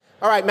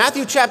All right,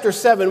 Matthew chapter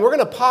 7. We're going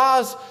to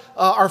pause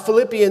our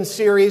Philippians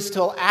series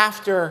till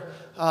after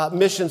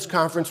missions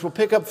conference. We'll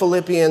pick up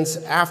Philippians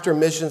after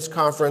missions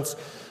conference.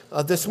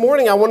 This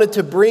morning, I wanted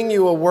to bring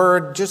you a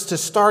word just to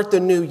start the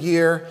new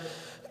year.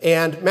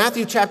 And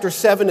Matthew chapter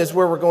 7 is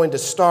where we're going to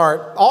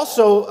start.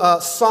 Also,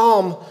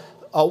 Psalm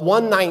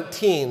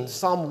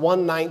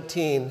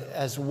 119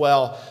 as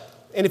well.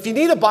 And if you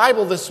need a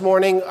Bible this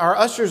morning, our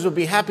ushers will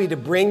be happy to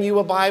bring you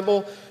a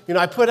Bible. You know,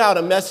 I put out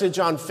a message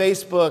on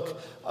Facebook,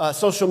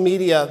 social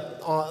media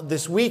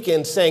this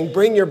weekend saying,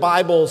 bring your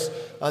Bibles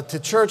to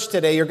church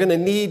today. You're going to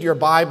need your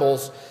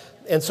Bibles.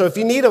 And so if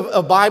you need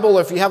a Bible,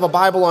 or if you have a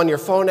Bible on your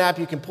phone app,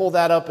 you can pull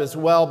that up as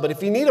well. But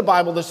if you need a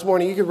Bible this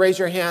morning, you can raise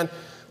your hand.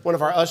 One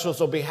of our ushers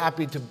will be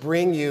happy to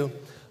bring you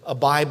a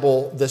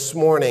Bible this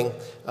morning.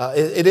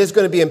 It is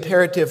going to be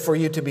imperative for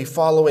you to be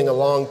following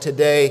along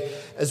today,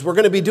 as we're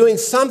going to be doing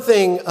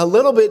something a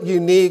little bit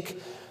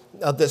unique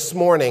this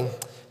morning.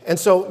 And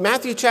so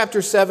Matthew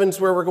chapter 7 is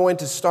where we're going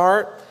to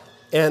start.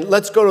 And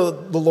let's go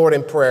to the Lord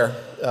in prayer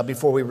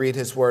before we read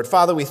his word.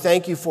 Father, we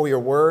thank you for your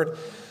word.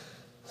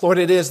 Lord,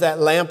 it is that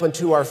lamp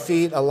unto our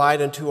feet, a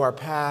light unto our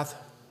path.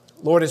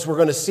 Lord, as we're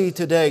going to see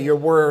today, your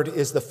word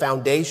is the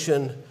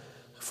foundation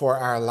for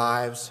our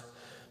lives.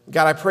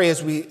 God, I pray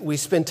as we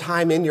spend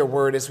time in your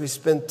word, as we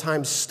spend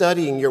time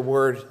studying your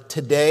word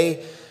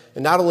today,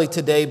 and not only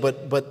today,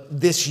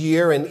 but this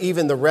year and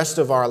even the rest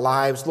of our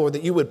lives, Lord,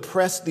 that you would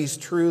press these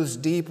truths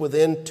deep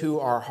within to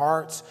our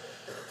hearts.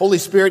 Holy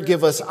Spirit,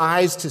 give us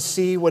eyes to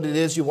see what it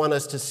is you want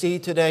us to see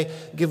today.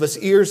 Give us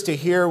ears to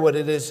hear what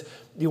it is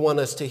you want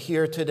us to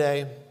hear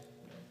today.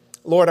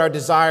 Lord, our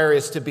desire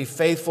is to be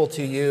faithful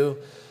to you,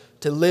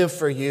 to live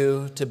for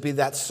you, to be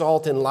that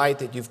salt and light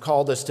that you've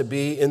called us to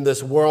be in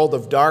this world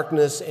of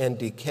darkness and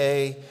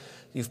decay.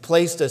 You've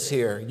placed us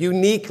here,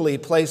 uniquely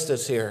placed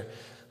us here.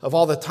 Of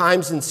all the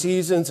times and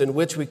seasons in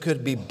which we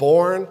could be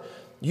born,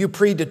 you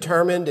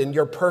predetermined in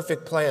your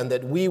perfect plan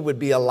that we would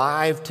be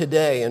alive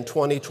today in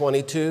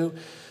 2022,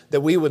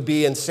 that we would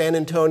be in San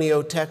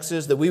Antonio,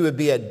 Texas, that we would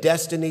be at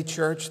Destiny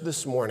Church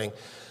this morning.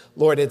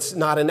 Lord, it's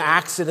not an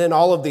accident.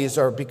 All of these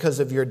are because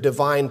of your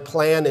divine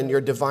plan and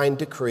your divine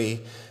decree.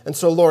 And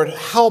so, Lord,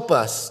 help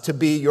us to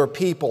be your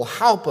people.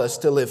 Help us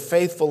to live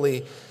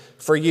faithfully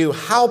for you.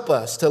 Help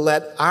us to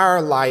let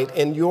our light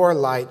and your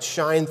light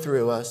shine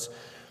through us.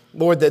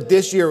 Lord, that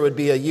this year would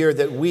be a year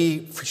that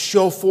we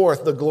show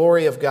forth the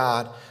glory of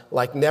God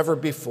like never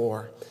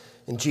before.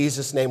 In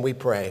Jesus' name we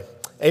pray.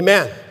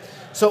 Amen.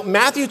 So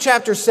Matthew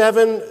chapter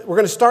 7, we're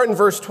going to start in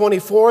verse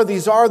 24.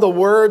 These are the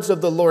words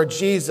of the Lord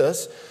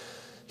Jesus.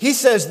 He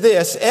says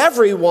this,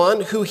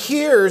 everyone who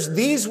hears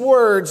these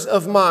words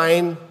of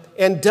mine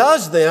and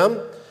does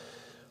them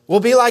will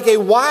be like a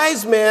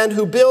wise man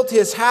who built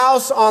his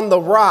house on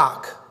the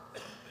rock.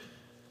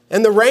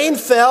 And the rain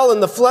fell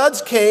and the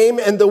floods came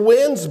and the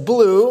winds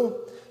blew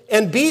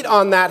and beat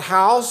on that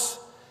house,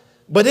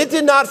 but it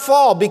did not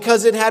fall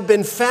because it had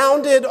been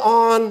founded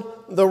on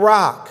the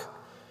rock.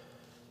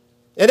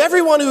 And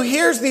everyone who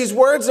hears these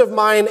words of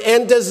mine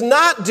and does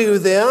not do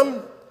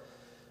them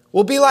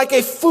will be like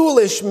a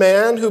foolish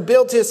man who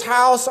built his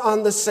house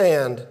on the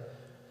sand.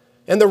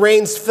 And the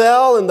rains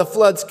fell and the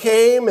floods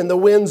came and the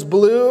winds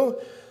blew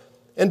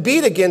and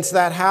beat against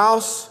that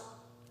house,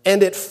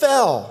 and it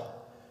fell.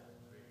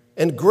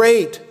 And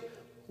great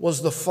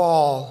was the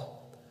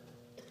fall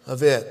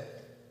of it.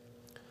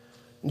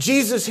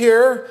 Jesus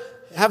here,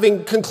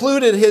 having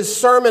concluded his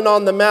Sermon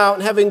on the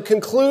Mount, having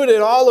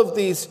concluded all of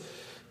these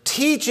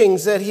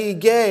teachings that he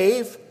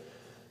gave,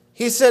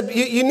 he said,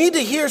 you need to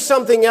hear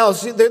something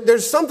else.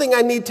 There's something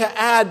I need to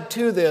add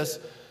to this.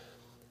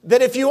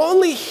 That if you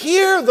only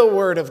hear the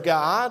word of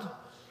God,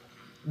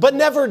 but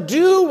never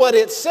do what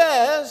it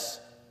says,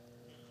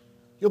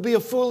 you'll be a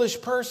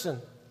foolish person.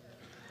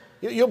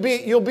 You'll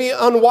be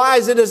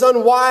unwise. It is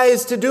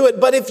unwise to do it.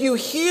 But if you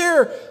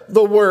hear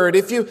the word,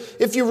 if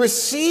you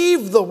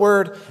receive the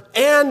word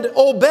and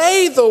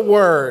obey the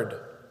word,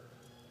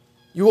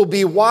 you will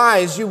be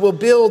wise. You will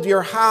build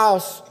your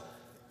house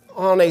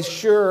on a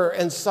sure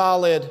and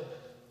solid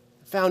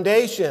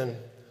foundation.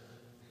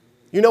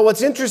 You know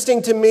what's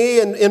interesting to me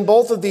in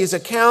both of these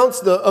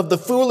accounts, of the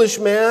foolish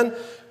man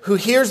who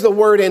hears the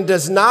word and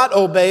does not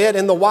obey it,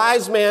 and the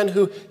wise man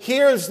who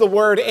hears the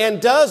word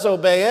and does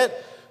obey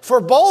it, for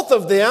both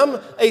of them,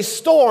 a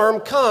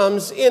storm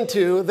comes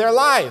into their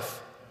life.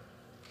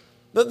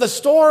 The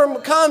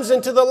storm comes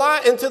into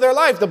their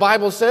life. The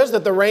Bible says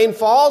that the rain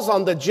falls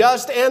on the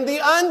just and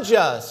the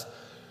unjust.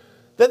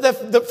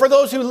 That for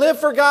those who live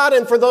for God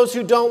and for those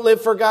who don't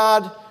live for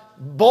God,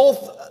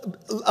 both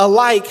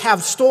alike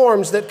have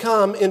storms that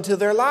come into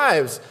their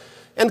lives.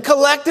 And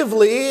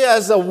collectively,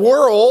 as a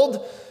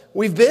world,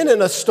 we've been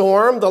in a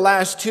storm the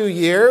last 2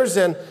 years,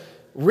 and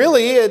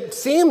really it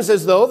seems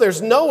as though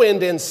there's no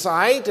end in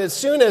sight. As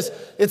soon as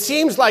it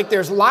seems like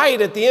there's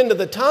light at the end of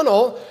the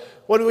tunnel,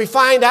 what we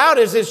find out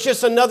is it's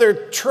just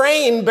another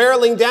train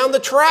barreling down the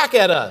track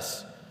at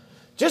us.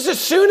 Just as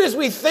soon as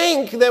we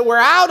think that we're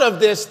out of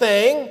this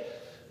thing,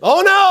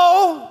 oh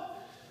no,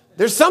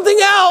 there's something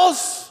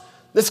else.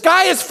 The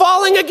sky is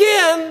falling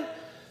again.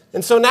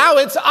 And so now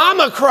it's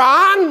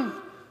Omicron.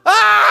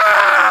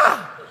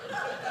 Ah!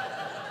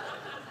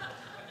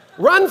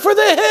 Run for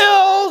the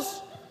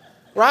hills,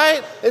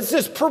 right? It's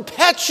this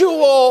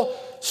perpetual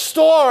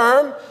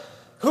storm.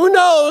 Who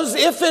knows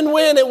if and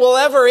when it will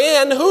ever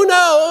end? Who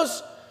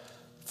knows?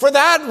 For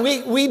that,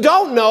 we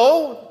don't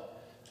know.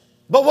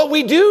 But what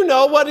we do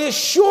know, what is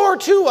sure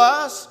to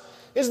us,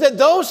 is that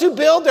those who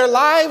build their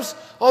lives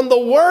on the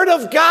Word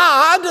of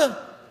God,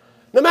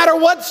 no matter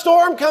what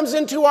storm comes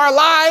into our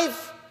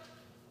lives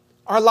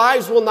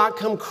will not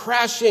come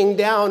crashing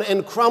down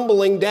and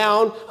crumbling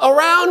down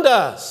around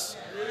us.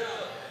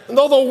 And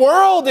though the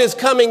world is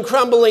coming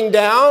crumbling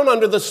down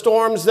under the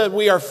storms that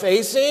we are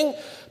facing,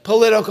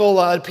 political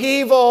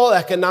upheaval,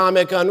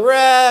 economic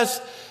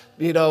unrest,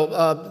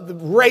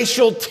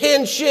 racial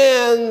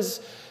tensions,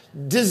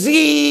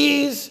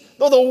 disease,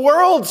 though the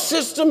world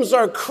systems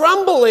are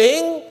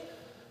crumbling,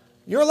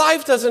 your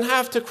life doesn't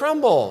have to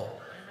crumble.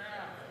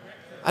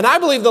 And I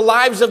believe the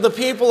lives of the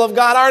people of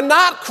God are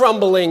not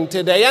crumbling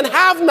today and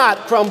have not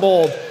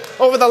crumbled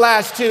over the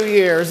last 2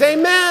 years.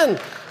 Amen.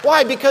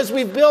 Why? Because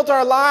we've built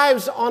our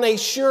lives on a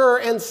sure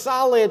and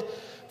solid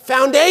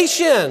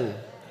foundation.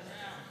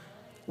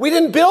 We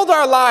didn't build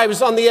our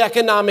lives on the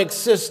economic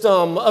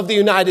system of the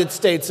United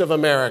States of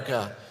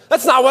America.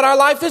 That's not what our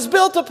life is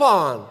built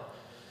upon.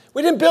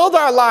 We didn't build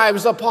our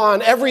lives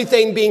upon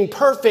everything being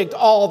perfect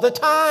all the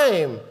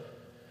time.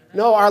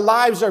 No, our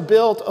lives are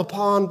built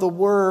upon the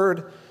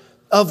Word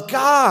of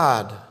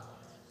God,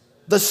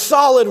 the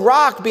solid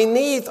rock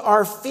beneath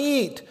our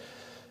feet.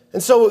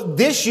 And so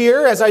this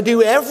year, as I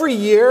do every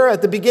year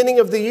at the beginning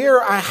of the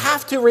year, I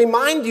have to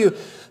remind you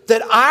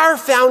that our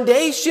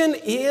foundation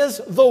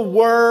is the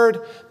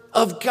Word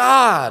of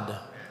God.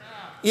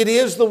 It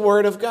is the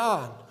Word of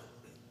God.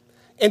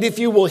 And if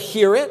you will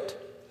hear it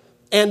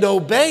and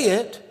obey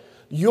it,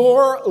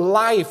 your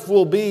life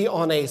will be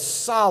on a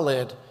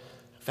solid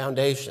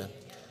foundation.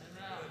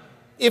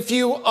 If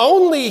you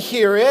only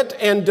hear it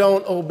and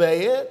don't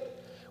obey it,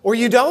 or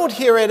you don't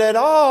hear it at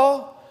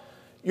all,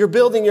 you're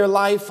building your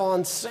life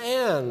on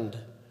sand.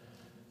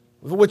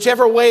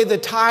 Whichever way the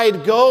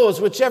tide goes,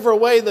 whichever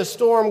way the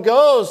storm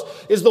goes,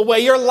 is the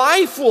way your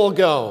life will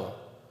go.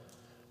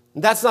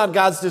 And that's not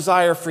God's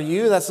desire for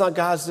you. That's not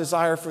God's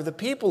desire for the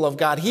people of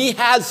God. He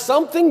has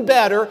something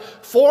better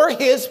for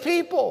His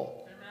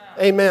people.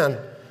 Amen.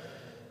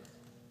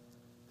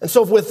 And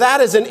so with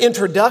that as an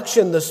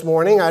introduction this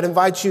morning, I'd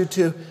invite you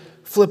to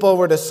flip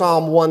over to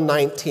Psalm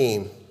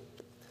 119.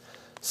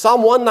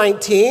 Psalm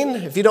 119,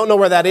 if you don't know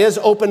where that is,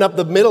 open up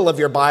the middle of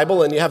your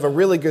Bible and you have a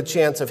really good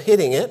chance of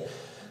hitting it.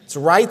 It's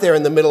right there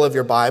in the middle of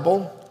your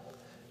Bible.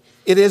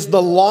 It is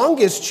the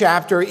longest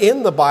chapter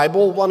in the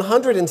Bible,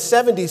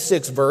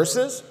 176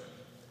 verses.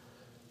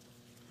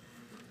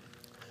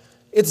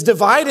 It's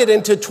divided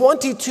into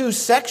 22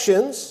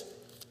 sections.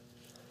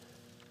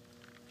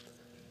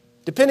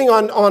 Depending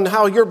on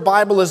how your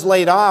Bible is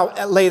laid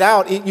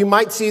out, you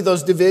might see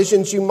those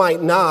divisions, you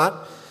might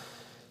not.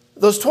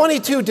 Those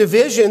 22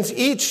 divisions,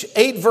 each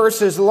 8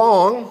 verses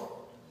long,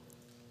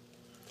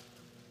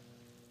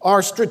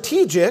 are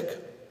strategic.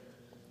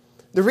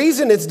 The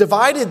reason it's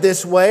divided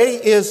this way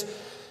is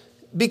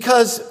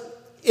because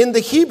in the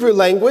Hebrew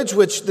language,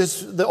 which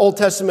the Old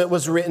Testament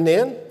was written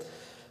in,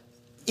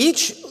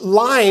 each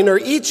line or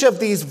each of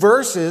these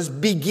verses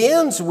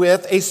begins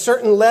with a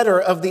certain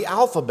letter of the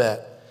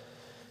alphabet.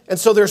 And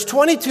so there's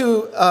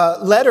 22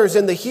 letters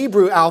in the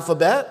Hebrew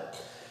alphabet.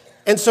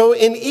 And so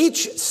in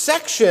each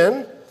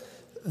section,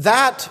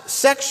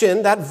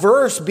 that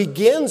verse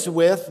begins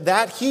with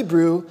that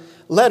Hebrew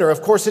letter.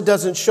 Of course, it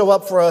doesn't show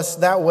up for us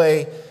that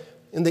way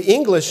in the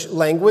English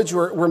language.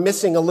 We're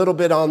missing a little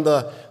bit on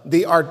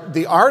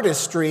the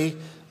artistry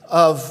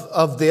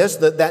of this,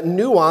 that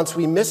nuance.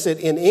 We miss it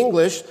in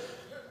English.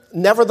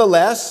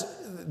 Nevertheless,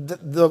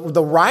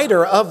 the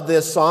writer of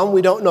this psalm,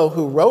 we don't know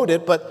who wrote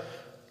it, but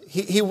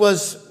he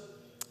was,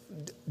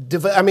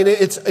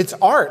 it's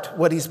art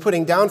what he's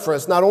putting down for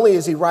us. Not only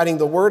is he writing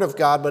the Word of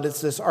God, but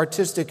it's this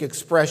artistic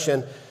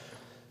expression.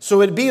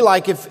 So it'd be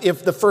like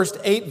if the first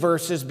 8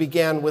 verses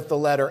began with the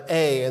letter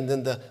A, and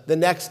then the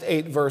next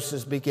 8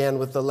 verses began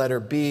with the letter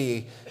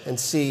B and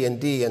C and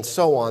D and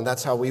so on.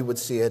 That's how we would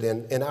see it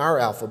in our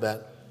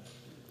alphabet.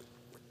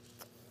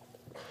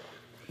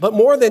 But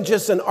more than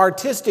just an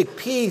artistic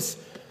piece,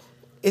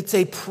 it's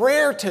a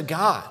prayer to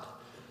God.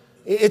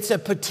 It's a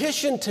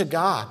petition to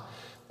God.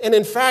 And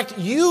in fact,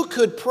 you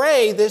could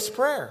pray this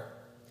prayer.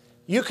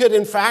 You could,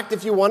 in fact,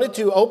 if you wanted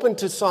to, open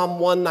to Psalm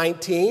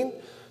 119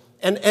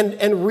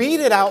 and read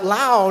it out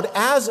loud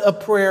as a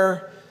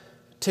prayer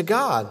to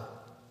God.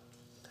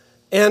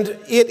 And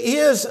it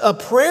is a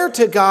prayer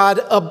to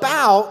God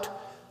about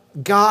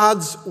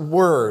God's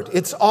Word.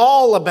 It's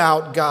all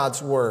about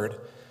God's Word.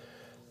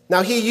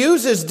 Now, he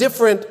uses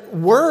different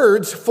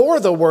words for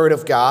the Word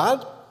of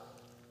God.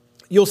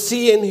 You'll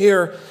see in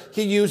here,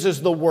 he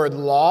uses the word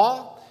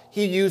law.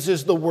 He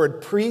uses the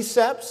word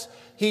precepts.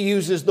 He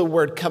uses the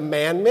word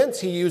commandments.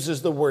 He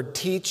uses the word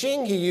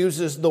teaching. He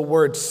uses the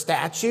word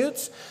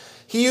statutes.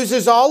 He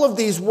uses all of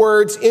these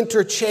words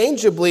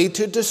interchangeably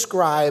to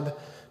describe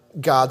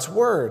God's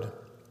word.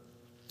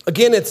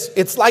 Again,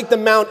 it's like the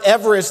Mount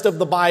Everest of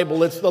the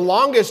Bible. It's the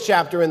longest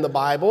chapter in the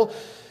Bible.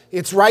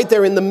 It's right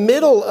there in the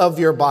middle of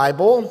your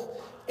Bible.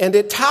 And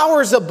it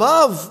towers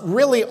above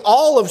really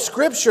all of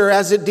Scripture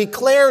as it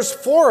declares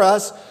for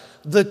us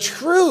the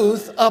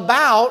truth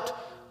about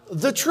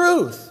the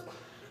truth.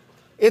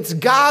 It's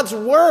God's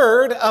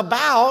word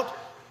about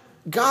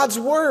God's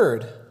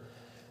word.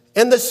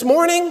 And this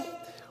morning,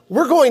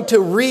 we're going to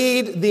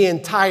read the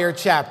entire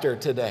chapter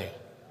today.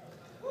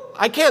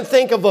 I can't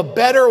think of a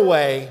better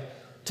way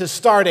to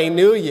start a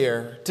new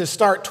year, to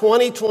start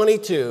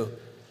 2022,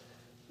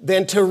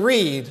 than to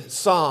read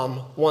Psalm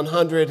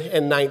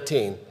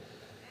 119.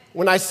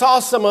 When I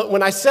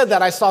said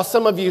that, I saw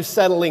some of you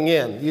settling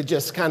in. You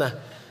just kind of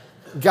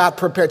got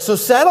prepared. So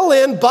settle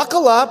in,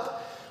 buckle up,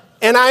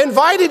 and I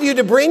invited you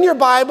to bring your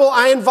Bible.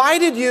 I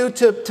invited you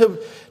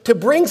to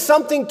bring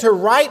something to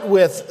write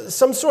with,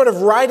 some sort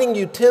of writing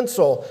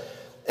utensil.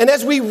 And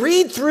as we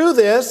read through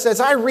this, as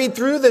I read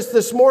through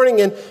this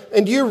morning,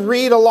 and you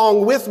read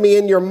along with me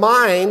in your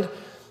mind,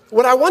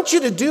 what I want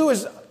you to do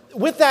is,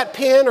 with that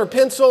pen or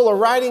pencil or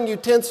writing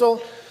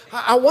utensil,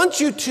 I want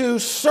you to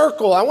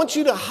circle, I want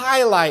you to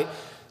highlight.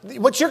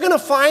 What you're going to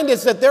find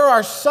is that there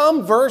are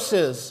some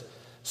verses,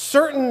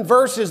 certain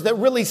verses that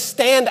really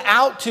stand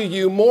out to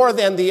you more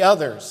than the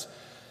others.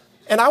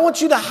 And I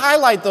want you to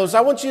highlight those.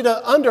 I want you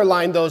to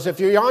underline those. If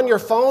you're on your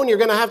phone, you're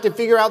going to have to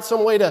figure out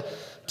some way to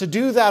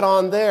do that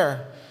on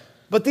there.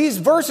 But these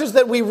verses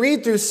that we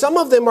read through, some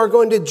of them are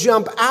going to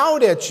jump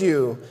out at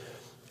you.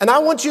 And I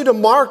want you to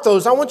mark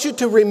those. I want you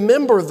to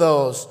remember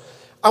those.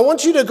 I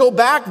want you to go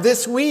back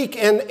this week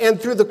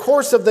and through the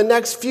course of the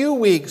next few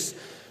weeks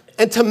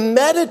and to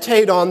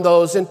meditate on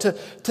those and to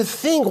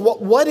think,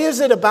 what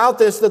is it about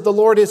this that the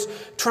Lord is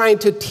trying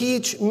to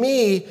teach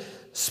me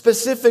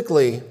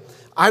specifically?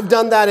 I've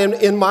done that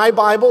in my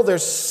Bible.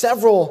 There's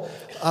several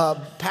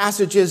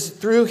passages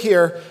through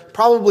here,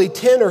 probably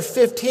 10 or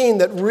 15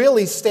 that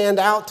really stand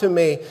out to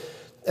me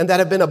and that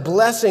have been a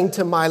blessing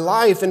to my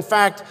life. In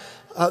fact,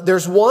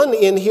 there's one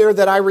in here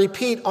that I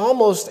repeat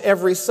almost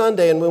every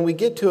Sunday, and when we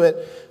get to it,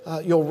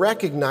 you'll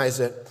recognize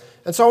it.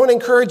 And so I want to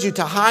encourage you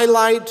to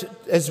highlight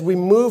as we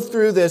move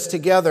through this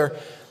together,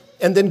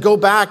 and then go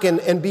back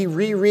and be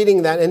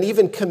rereading that and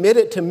even commit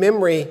it to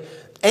memory.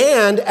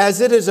 And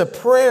as it is a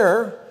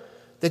prayer,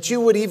 that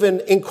you would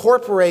even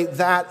incorporate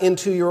that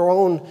into your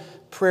own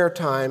prayer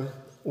time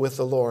with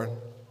the Lord.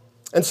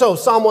 And so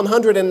Psalm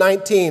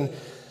 119,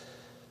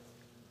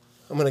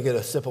 I'm going to get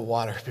a sip of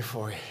water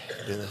before we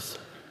do this.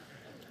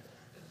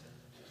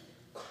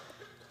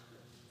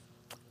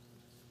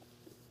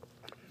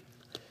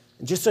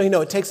 Just so you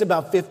know, it takes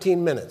about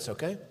 15 minutes,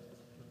 okay?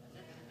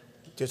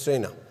 Just so you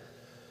know.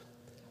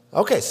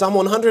 Okay, Psalm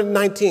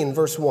 119,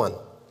 verse 1.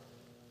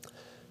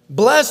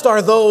 Blessed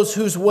are those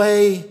whose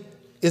way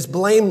is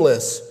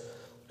blameless,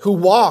 who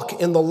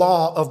walk in the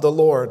law of the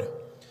Lord.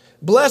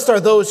 Blessed are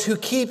those who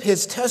keep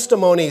his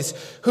testimonies,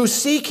 who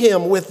seek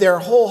him with their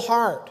whole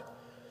heart,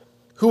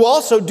 who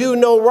also do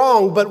no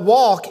wrong but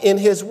walk in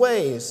his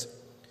ways.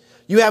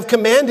 You have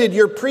commanded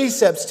your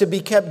precepts to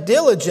be kept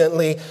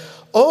diligently.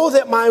 Oh,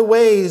 that my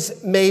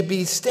ways may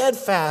be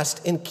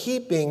steadfast in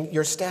keeping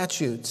your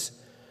statutes.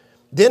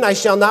 Then I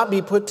shall not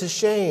be put to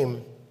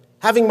shame,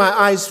 having my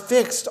eyes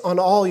fixed on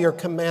all your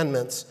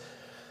commandments.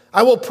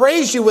 I will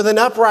praise you with an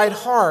upright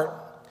heart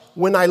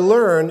when I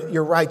learn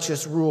your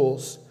righteous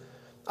rules.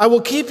 I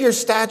will keep your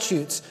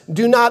statutes.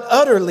 Do not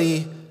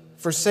utterly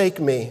forsake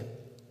me.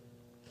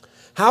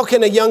 How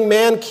can a young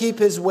man keep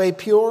his way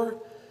pure?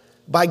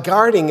 By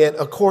guarding it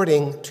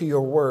according to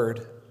your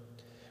word.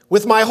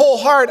 With my whole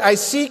heart I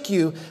seek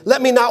you.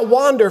 Let me not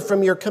wander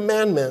from your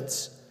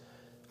commandments.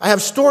 I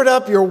have stored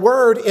up your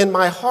word in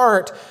my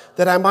heart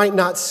that I might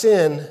not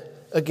sin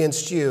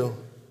against you.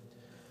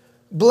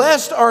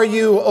 Blessed are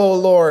you, O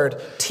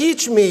Lord.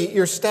 Teach me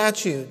your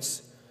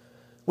statutes.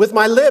 With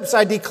my lips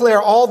I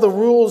declare all the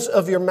rules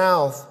of your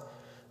mouth.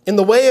 In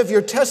the way of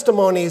your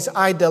testimonies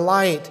I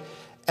delight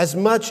as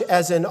much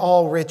as in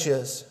all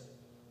riches.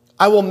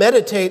 I will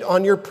meditate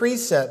on your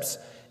precepts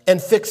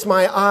and fix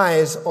my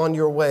eyes on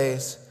your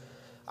ways.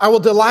 I will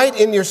delight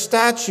in your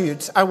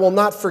statutes. I will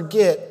not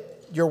forget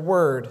your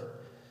word.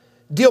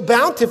 Deal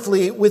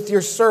bountifully with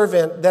your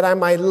servant that I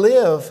might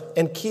live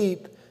and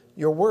keep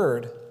your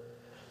word.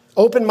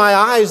 Open my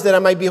eyes that I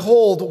might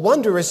behold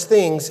wondrous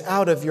things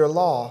out of your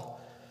law.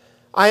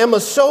 I am a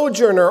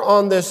sojourner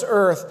on this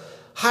earth.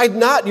 Hide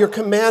not your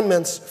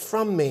commandments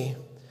from me.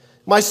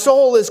 My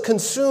soul is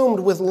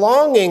consumed with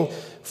longing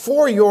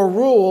for your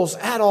rules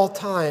at all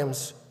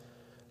times.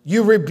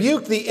 You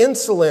rebuke the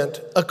insolent,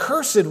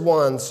 accursed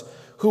ones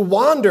who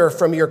wander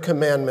from your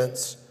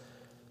commandments.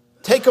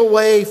 Take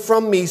away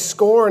from me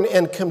scorn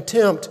and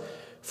contempt,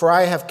 for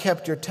I have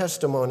kept your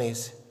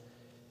testimonies.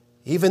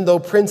 Even though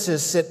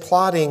princes sit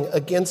plotting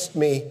against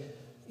me,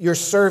 your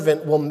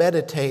servant will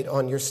meditate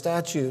on your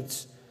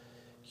statutes.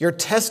 Your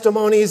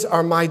testimonies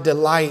are my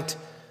delight.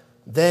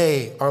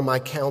 They are my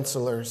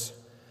counselors.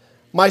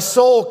 My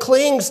soul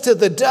clings to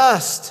the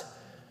dust.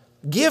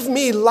 Give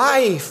me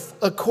life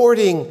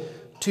according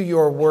to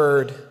your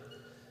word.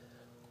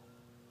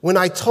 When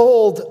I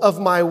told of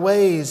my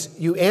ways,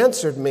 you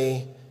answered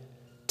me.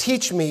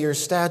 Teach me your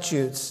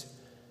statutes.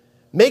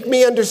 Make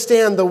me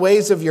understand the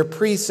ways of your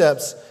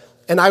precepts,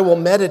 and I will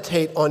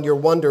meditate on your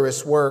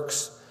wondrous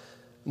works.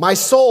 My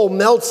soul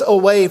melts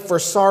away for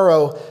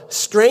sorrow.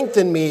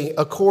 Strengthen me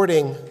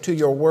according to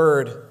your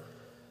word.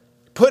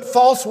 Put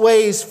false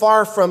ways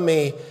far from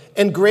me,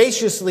 and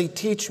graciously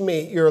teach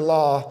me your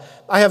law.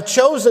 I have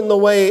chosen the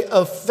way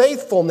of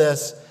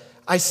faithfulness.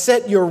 I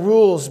set your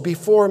rules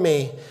before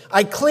me.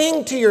 I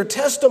cling to your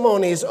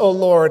testimonies, O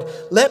Lord.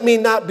 Let me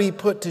not be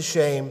put to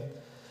shame.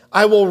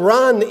 I will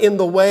run in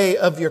the way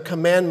of your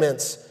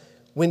commandments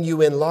when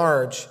you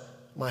enlarge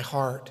my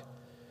heart.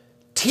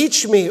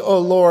 Teach me, O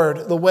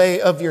Lord, the way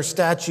of your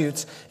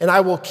statutes, and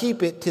I will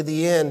keep it to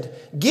the end.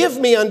 Give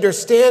me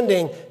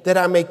understanding that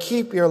I may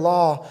keep your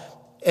law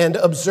and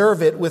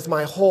observe it with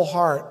my whole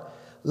heart.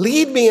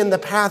 Lead me in the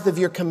path of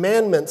your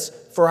commandments,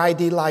 for I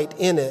delight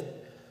in it.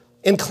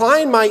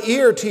 Incline my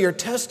ear to your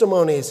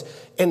testimonies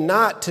and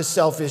not to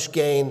selfish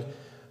gain.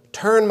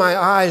 Turn my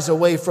eyes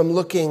away from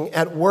looking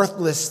at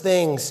worthless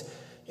things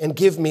and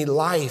give me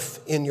life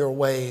in your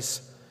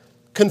ways.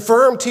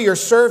 Confirm to your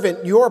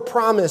servant your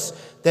promise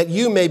that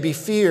you may be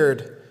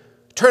feared.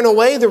 Turn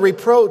away the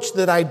reproach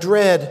that I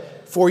dread,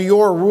 for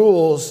your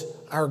rules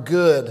are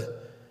good.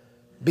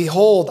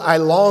 Behold, I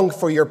long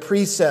for your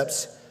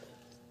precepts.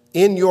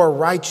 In your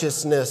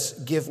righteousness,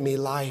 give me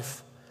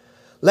life.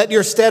 Let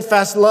your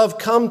steadfast love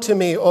come to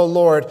me, O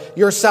Lord,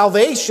 your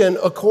salvation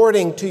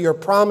according to your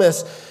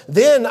promise.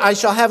 Then I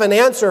shall have an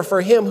answer for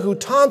him who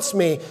taunts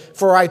me,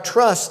 for I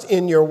trust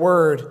in your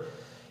word.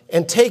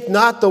 And take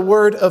not the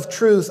word of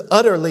truth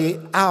utterly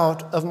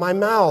out of my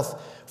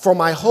mouth, for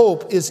my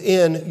hope is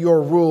in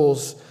your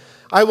rules.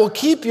 I will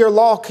keep your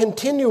law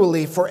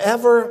continually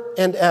forever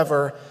and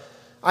ever.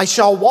 I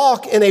shall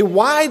walk in a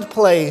wide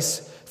place,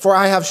 for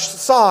I have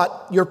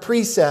sought your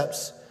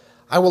precepts.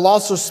 I will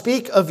also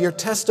speak of your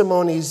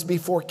testimonies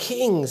before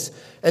kings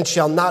and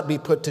shall not be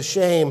put to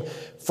shame.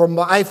 For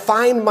I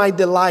find my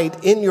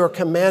delight in your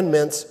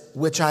commandments,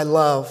 which I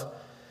love.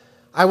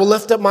 I will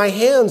lift up my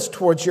hands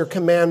towards your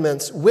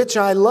commandments, which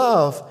I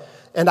love,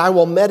 and I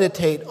will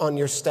meditate on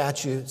your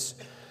statutes.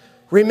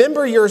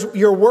 Remember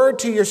your word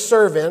to your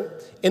servant,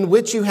 in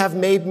which you have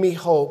made me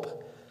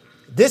hope.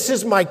 This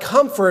is my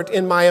comfort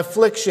in my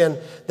affliction,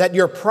 that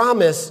your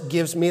promise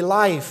gives me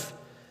life.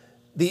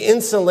 The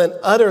insolent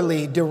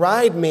utterly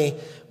deride me,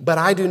 but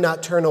I do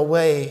not turn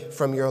away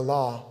from your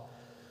law.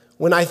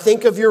 When I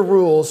think of your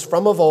rules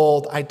from of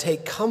old, I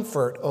take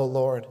comfort, O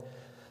Lord.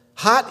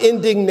 Hot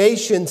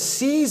indignation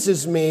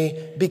seizes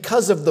me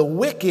because of the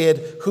wicked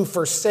who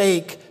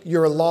forsake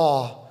your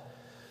law.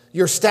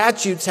 Your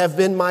statutes have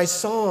been my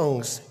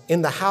songs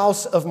in the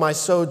house of my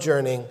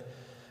sojourning.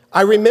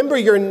 I remember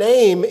your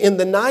name in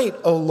the night,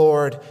 O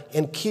Lord,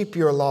 and keep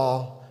your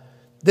law.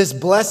 This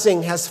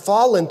blessing has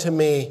fallen to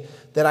me,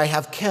 that I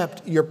have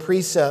kept your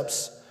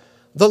precepts.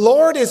 The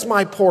Lord is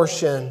my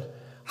portion.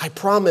 I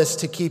promise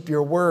to keep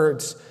your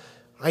words.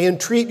 I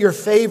entreat your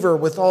favor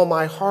with all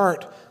my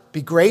heart.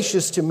 Be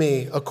gracious to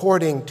me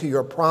according to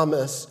your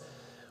promise.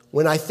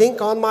 When I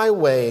think on my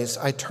ways,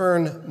 I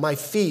turn my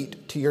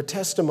feet to your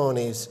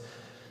testimonies.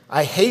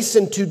 I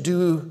hasten to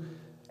do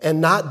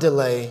and not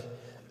delay,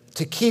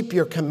 to keep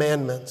your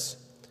commandments.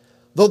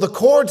 Though the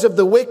cords of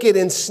the wicked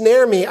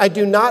ensnare me, I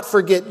do not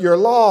forget your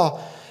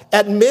law.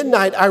 At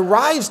midnight, I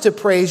rise to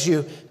praise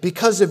you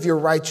because of your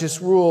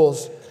righteous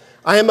rules.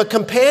 I am a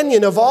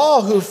companion of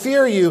all who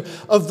fear you,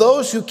 of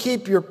those who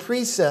keep your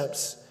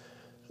precepts.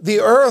 The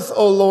earth,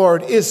 O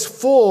Lord, is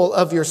full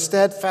of your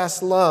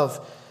steadfast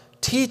love.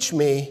 Teach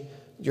me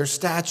your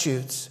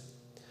statutes.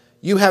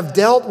 You have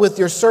dealt with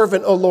your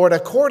servant, O Lord,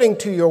 according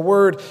to your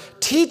word.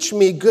 Teach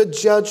me good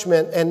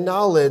judgment and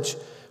knowledge,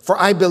 for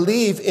I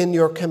believe in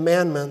your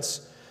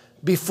commandments.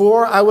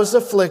 Before I was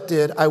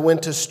afflicted, I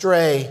went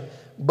astray,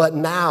 but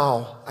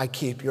now I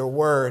keep your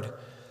word.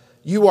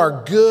 You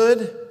are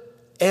good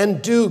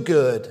and do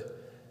good.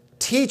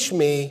 Teach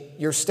me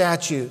your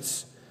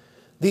statutes.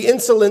 The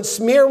insolent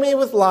smear me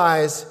with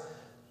lies,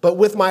 but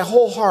with my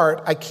whole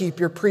heart I keep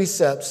your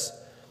precepts.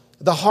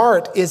 The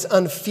heart is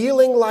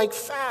unfeeling like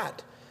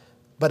fat,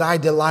 but I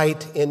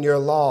delight in your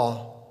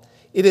law.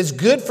 It is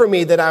good for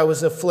me that I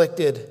was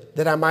afflicted,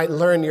 that I might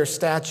learn your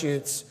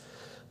statutes.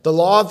 The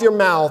law of your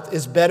mouth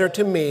is better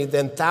to me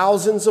than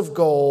thousands of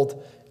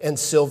gold and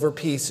silver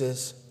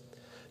pieces.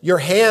 Your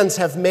hands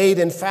have made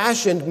and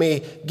fashioned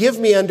me. Give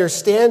me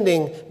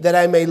understanding that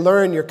I may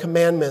learn your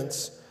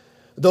commandments.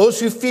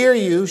 Those who fear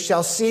you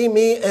shall see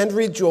me and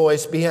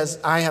rejoice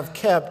because I have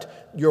kept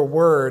your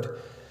word.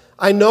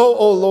 I know,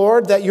 O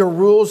Lord, that your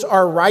rules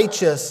are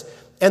righteous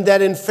and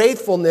that in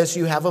faithfulness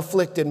you have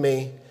afflicted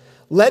me.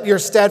 Let your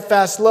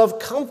steadfast love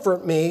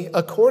comfort me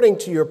according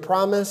to your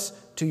promise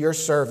to your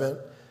servant.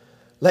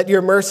 Let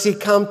your mercy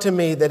come to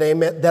me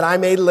that I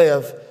may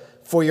live,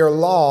 for your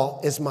law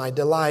is my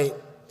delight.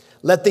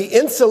 Let the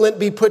insolent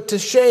be put to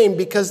shame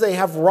because they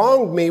have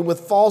wronged me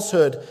with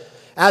falsehood.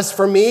 As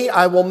for me,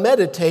 I will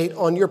meditate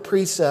on your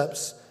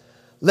precepts.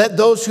 Let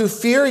those who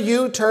fear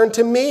you turn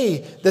to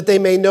me, that they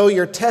may know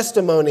your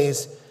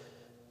testimonies.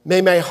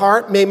 May my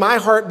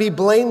heart be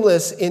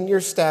blameless in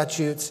your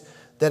statutes,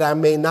 that I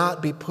may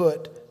not be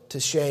put to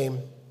shame.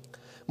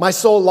 My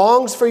soul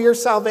longs for your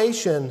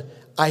salvation.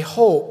 I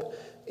hope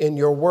in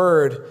your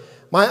word.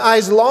 My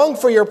eyes long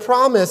for your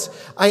promise.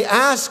 I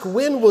ask,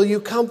 when will you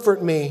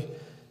comfort me?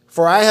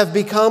 For I have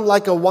become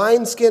like a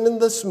wineskin in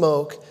the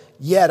smoke,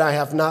 yet I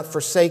have not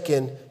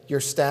forsaken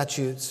your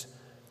statutes.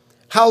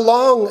 How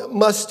long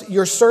must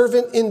your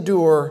servant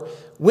endure?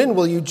 When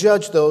will you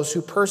judge those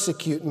who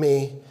persecute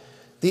me?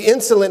 The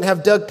insolent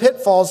have dug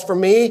pitfalls for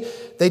me.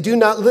 They do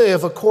not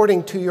live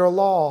according to your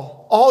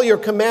law. All your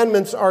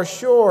commandments are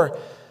sure.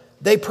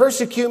 They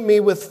persecute me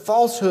with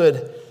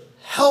falsehood.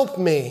 Help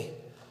me.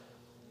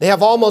 They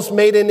have almost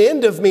made an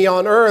end of me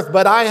on earth,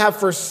 but I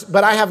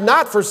have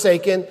not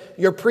forsaken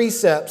your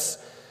precepts.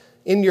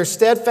 In your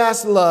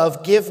steadfast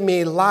love, give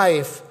me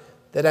life,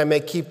 that I may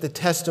keep the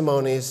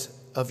testimonies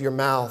of your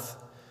mouth.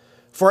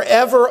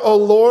 Forever, O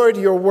Lord,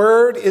 your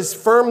word is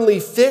firmly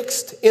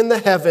fixed in the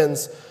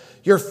heavens.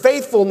 Your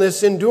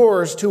faithfulness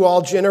endures to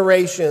all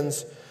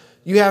generations.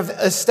 You have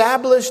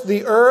established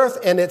the earth,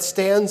 and it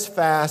stands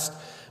fast.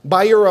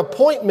 By your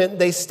appointment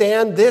they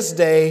stand this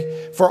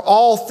day, for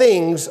all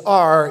things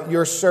are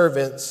your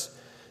servants.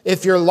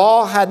 If your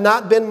law had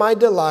not been my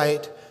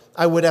delight,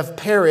 I would have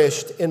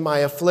perished in my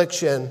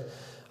affliction.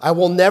 I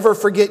will never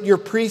forget your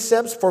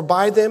precepts, for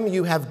by them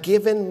you have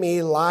given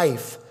me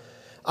life.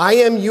 I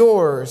am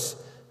yours.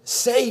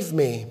 Save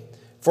me,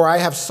 for I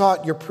have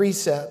sought your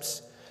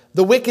precepts.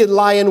 The wicked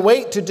lie in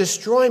wait to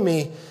destroy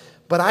me,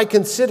 but I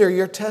consider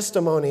your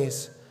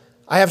testimonies.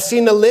 I have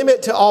seen a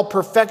limit to all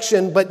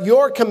perfection, but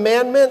your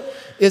commandment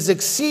is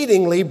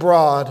exceedingly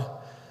broad.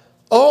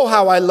 Oh,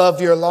 how I love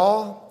your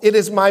law. It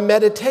is my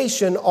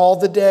meditation all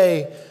the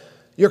day.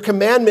 Your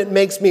commandment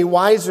makes me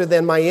wiser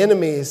than my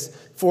enemies,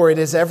 for it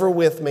is ever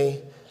with me.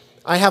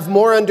 I have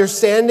more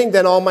understanding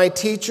than all my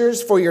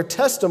teachers, for your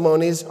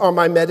testimonies are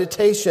my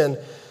meditation.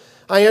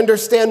 I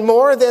understand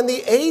more than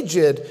the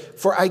aged,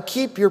 for I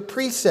keep your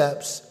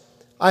precepts.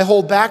 I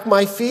hold back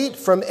my feet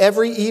from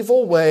every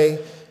evil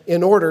way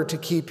in order to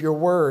keep your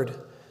word.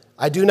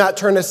 I do not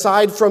turn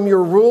aside from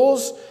your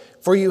rules,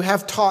 for you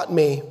have taught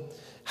me.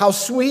 How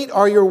sweet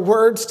are your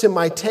words to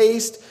my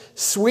taste,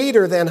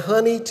 sweeter than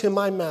honey to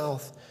my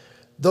mouth.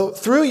 Though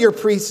through your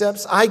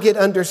precepts I get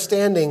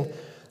understanding,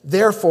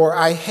 therefore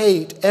I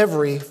hate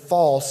every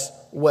false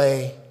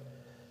way.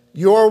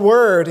 Your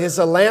word is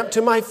a lamp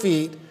to my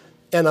feet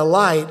and a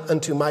light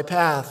unto my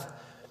path.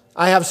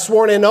 I have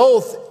sworn an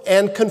oath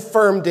and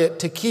confirmed it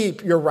to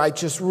keep your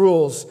righteous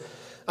rules.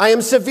 I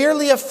am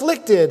severely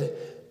afflicted.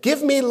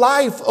 Give me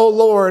life, O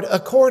Lord,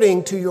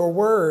 according to your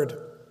word.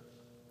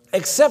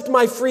 Accept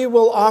my free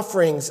will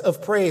offerings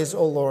of praise,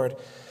 O Lord,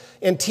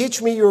 and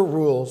teach me your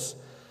rules.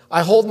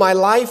 I hold my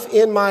life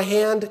in my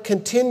hand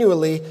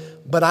continually,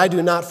 but I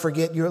do not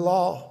forget your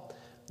law.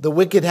 The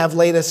wicked have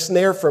laid a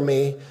snare for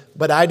me,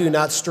 but I do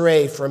not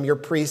stray from your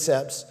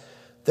precepts.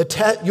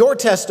 Your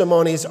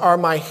testimonies are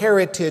my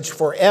heritage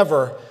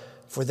forever,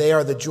 for they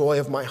are the joy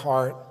of my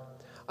heart.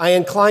 I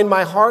incline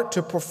my heart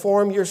to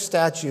perform your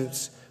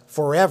statutes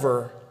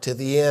forever to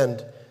the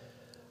end.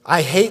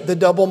 I hate the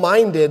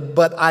double-minded,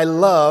 but I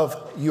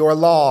love your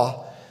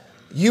law.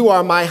 You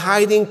are my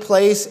hiding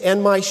place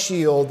and my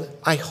shield.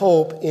 I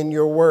hope in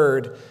your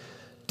word.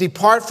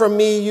 Depart from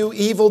me, you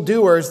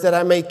evildoers, that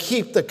I may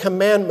keep the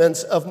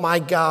commandments of my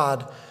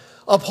God.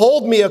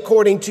 Uphold me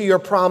according to your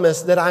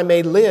promise, that I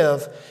may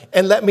live,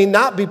 and let me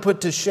not be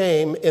put to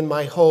shame in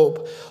my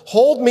hope.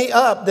 Hold me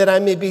up, that I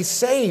may be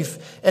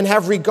safe and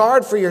have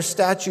regard for your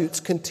statutes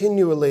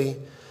continually.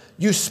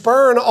 You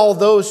spurn all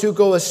those who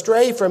go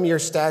astray from your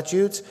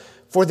statutes,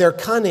 for their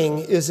cunning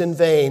is in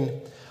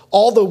vain.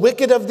 All the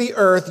wicked of the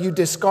earth you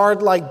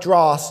discard like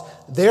dross.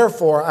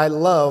 Therefore I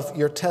love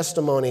your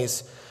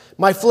testimonies.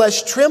 My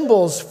flesh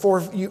trembles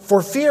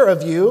for fear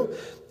of you,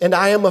 and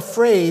I am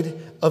afraid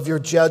of your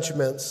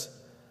judgments.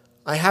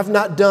 I have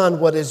not done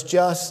what is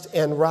just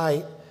and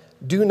right.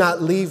 Do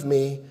not leave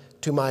me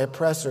to my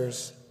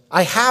oppressors.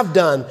 I have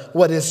done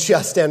what is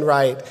just and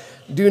right.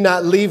 Do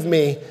not leave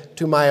me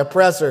to my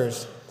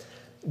oppressors.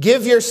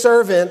 Give your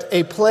servant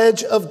a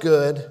pledge of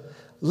good.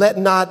 Let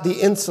not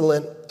the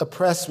insolent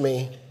oppress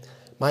me.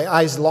 My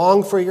eyes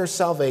long for your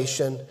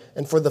salvation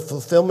and for the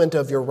fulfillment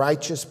of your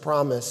righteous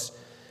promise.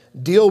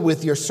 Deal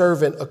with your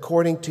servant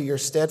according to your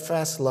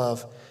steadfast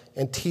love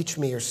and teach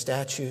me your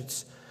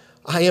statutes.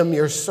 I am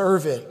your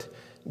servant.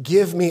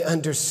 Give me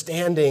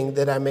understanding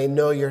that I may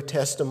know your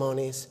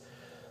testimonies.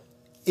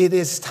 It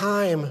is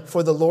time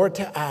for the Lord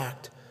to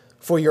act,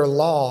 for your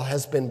law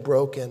has been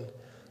broken.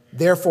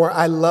 Therefore,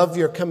 I love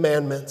your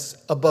commandments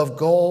above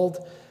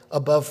gold,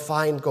 above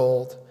fine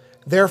gold.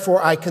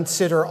 Therefore, I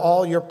consider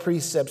all your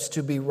precepts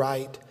to be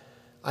right.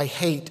 I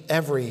hate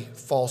every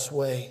false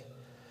way.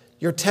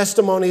 Your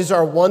testimonies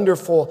are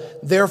wonderful.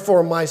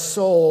 Therefore, my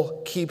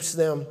soul keeps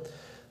them.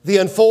 The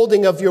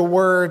unfolding of your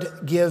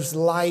word gives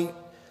light.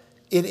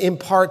 It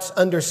imparts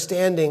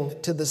understanding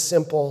to the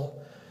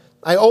simple.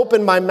 I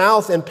open my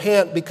mouth and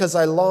pant because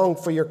I long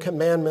for your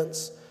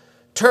commandments.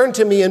 Turn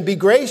to me and be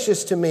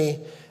gracious to me,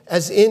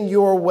 as in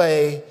your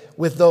way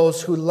with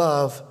those who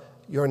love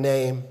your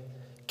name.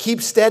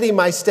 Keep steady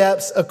my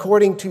steps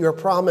according to your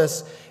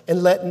promise,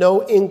 and let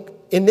no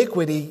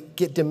iniquity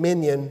get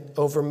dominion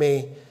over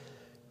me.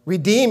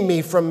 Redeem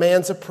me from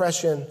man's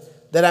oppression,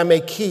 that I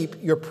may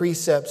keep your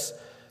precepts.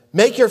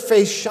 Make your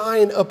face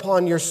shine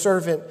upon your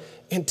servant,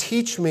 and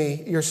teach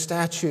me your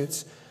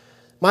statutes.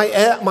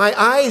 My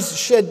eyes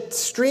shed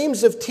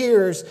streams of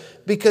tears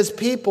because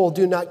people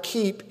do not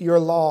keep your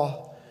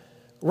law.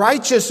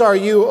 Righteous are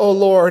you, O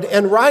Lord,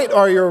 and right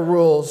are your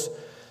rules.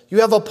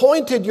 You have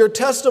appointed your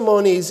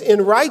testimonies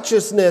in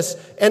righteousness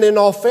and in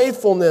all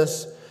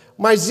faithfulness.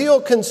 My zeal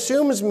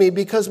consumes me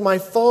because my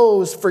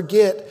foes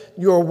forget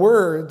your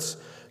words.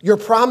 Your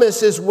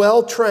promise is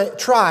well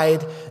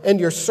tried, and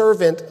your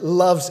servant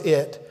loves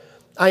it.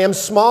 I am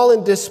small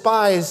and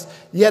despised,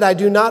 yet I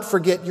do not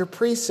forget your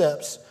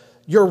precepts.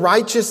 Your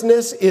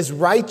righteousness is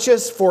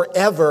righteous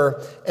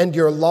forever, and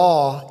your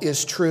law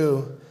is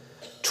true.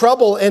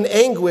 Trouble and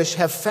anguish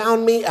have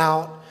found me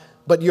out,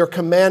 but your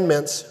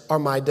commandments are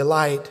my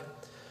delight.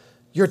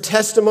 Your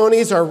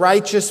testimonies are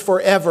righteous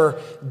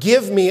forever.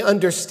 Give me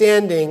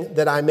understanding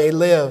that I may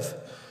live.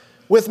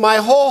 With my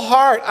whole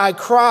heart I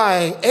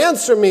cry,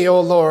 answer me, O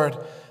Lord.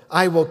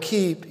 I will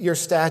keep your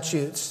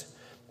statutes.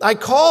 I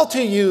call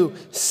to you,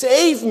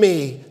 save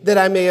me, that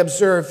I may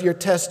observe your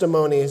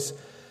testimonies.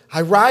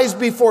 I rise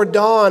before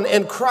dawn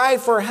and cry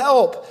for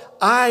help.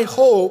 I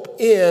hope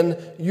in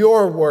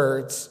your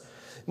words.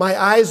 My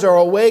eyes are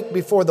awake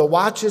before the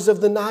watches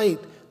of the night,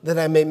 that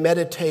I may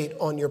meditate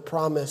on your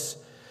promise.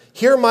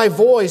 Hear my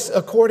voice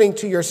according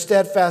to your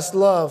steadfast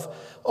love.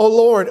 O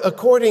Lord,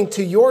 according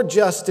to your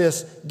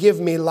justice, give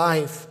me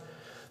life.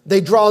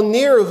 They draw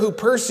near who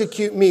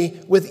persecute me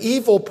with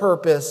evil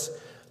purpose.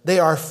 They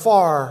are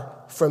far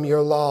from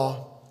your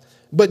law.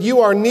 But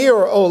you are near,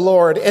 O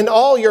Lord, and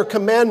all your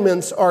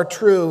commandments are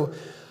true.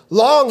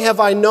 Long have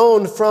I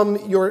known from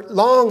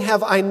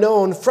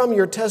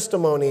your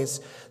testimonies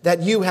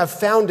that you have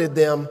founded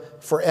them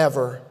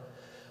forever.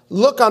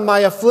 Look on my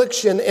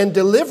affliction and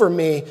deliver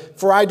me,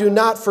 for I do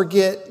not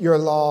forget your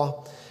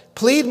law.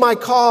 Plead my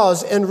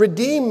cause and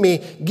redeem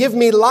me. Give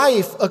me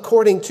life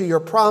according to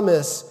your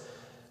promise.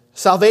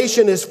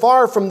 Salvation is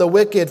far from the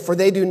wicked, for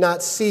they do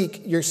not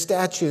seek your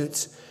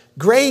statutes.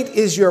 Great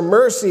is your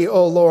mercy,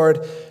 O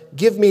Lord.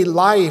 Give me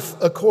life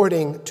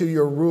according to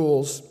your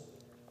rules.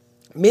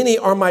 Many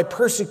are my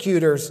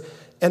persecutors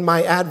and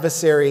my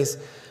adversaries,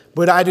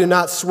 but I do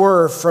not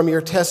swerve from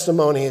your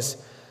testimonies.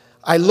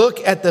 I look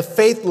at the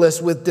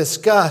faithless with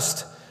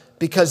disgust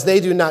because they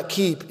do not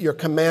keep your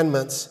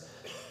commandments.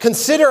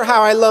 Consider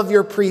how I love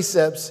your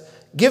precepts.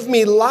 Give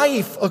me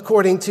life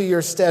according to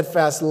your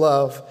steadfast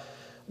love.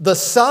 The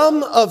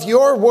sum of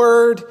your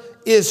word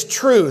is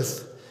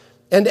truth,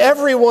 and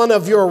every one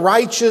of your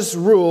righteous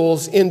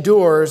rules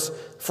endures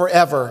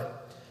forever.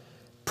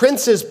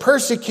 Princes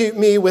persecute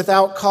me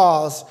without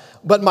cause,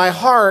 but my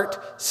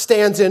heart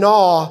stands in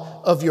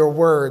awe of your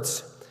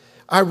words.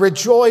 I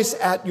rejoice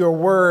at your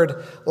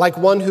word like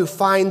one who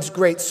finds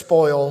great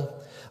spoil.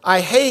 I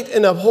hate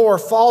and abhor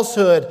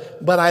falsehood,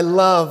 but I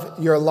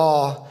love your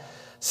law.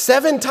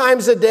 7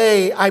 times a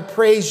day I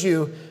praise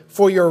you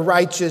for your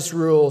righteous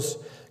rules.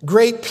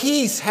 Great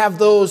peace have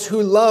those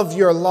who love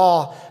your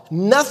law.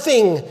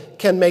 Nothing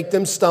can make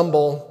them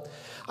stumble.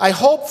 I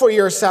hope for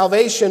your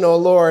salvation, O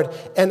Lord,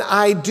 and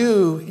I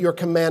do your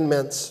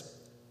commandments.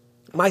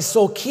 My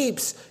soul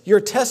keeps your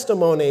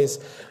testimonies.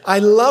 I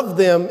love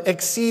them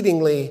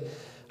exceedingly.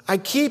 I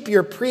keep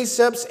your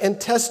precepts and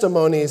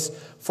testimonies,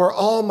 for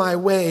all my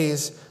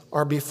ways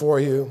are before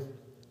you.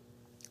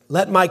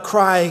 Let my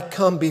cry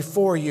come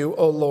before you,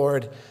 O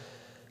Lord.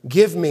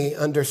 Give me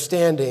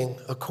understanding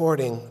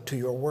according to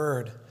your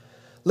word.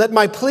 Let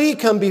my plea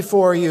come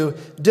before you.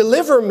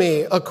 Deliver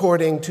me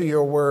according to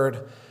your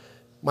word.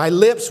 My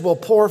lips will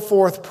pour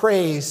forth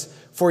praise,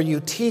 for you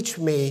teach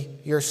me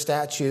your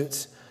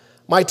statutes.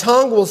 My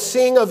tongue will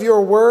sing of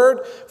your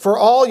word, for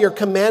all your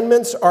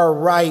commandments are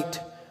right.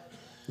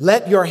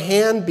 Let your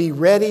hand be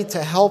ready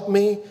to help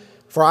me,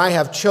 for I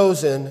have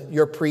chosen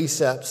your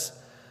precepts.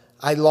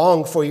 I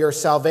long for your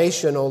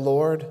salvation, O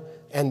Lord,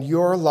 and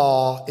your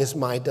law is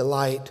my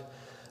delight.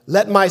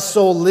 Let my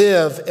soul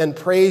live and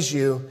praise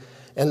you,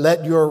 and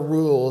let your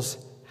rules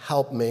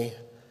help me.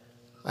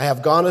 I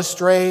have gone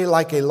astray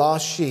like a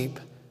lost sheep.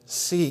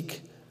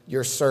 Seek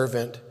your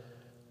servant,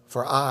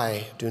 for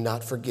I do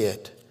not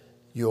forget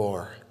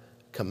your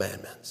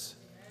commandments.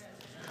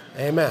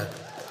 Amen.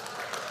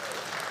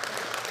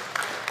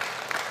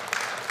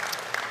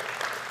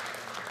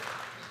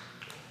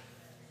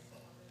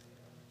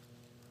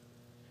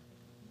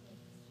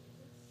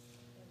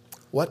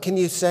 What can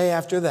you say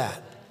after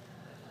that?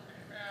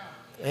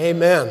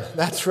 Amen.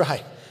 That's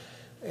right.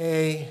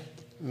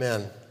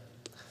 Amen.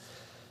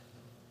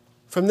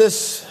 From this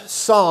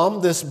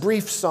psalm, this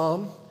brief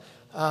psalm,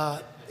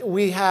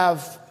 we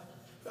have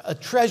a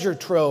treasure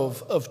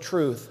trove of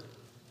truth.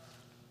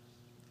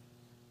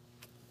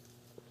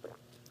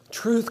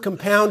 Truth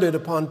compounded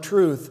upon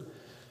truth.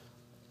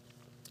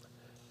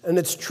 And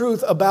it's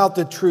truth about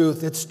the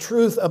truth. It's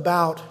truth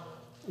about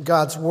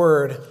God's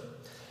word.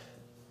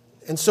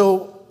 And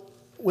so,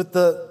 with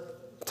the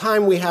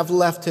time we have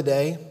left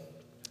today,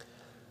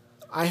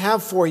 I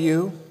have for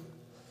you,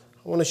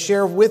 I want to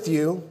share with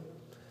you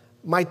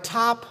my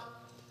top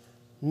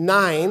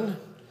 9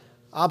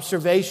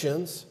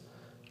 observations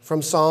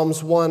from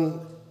Psalms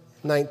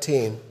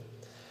 119.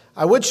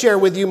 I would share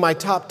with you my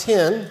top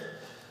 10,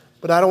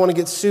 but I don't want to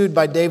get sued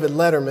by David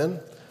Letterman.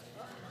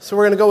 So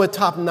we're going to go with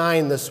top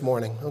 9 this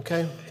morning,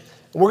 okay?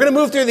 We're going to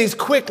move through these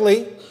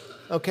quickly,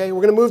 okay?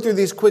 We're going to move through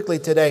these quickly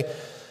today.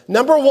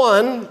 Number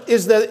 1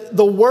 is that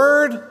the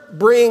Word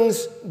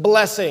brings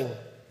blessing.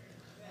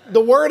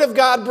 The Word of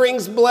God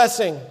brings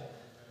blessing.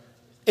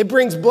 It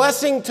brings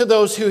blessing to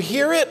those who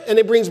hear it, and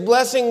it brings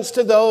blessings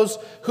to those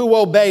who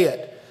obey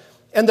it.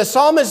 And the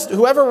psalmist,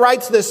 whoever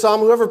writes this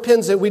psalm, whoever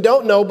pins it, we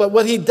don't know, but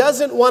what he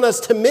doesn't want us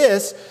to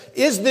miss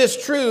is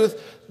this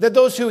truth that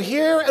those who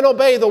hear and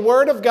obey the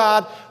word of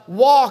God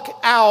walk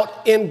out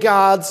in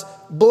God's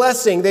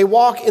blessing. They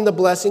walk in the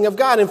blessing of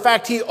God. In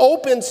fact, he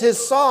opens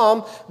his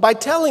psalm by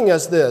telling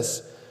us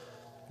this.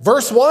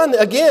 Verse 1,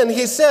 again,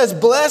 he says,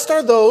 "Blessed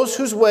are those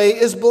whose way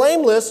is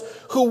blameless,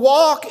 who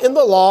walk in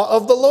the law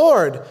of the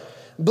Lord.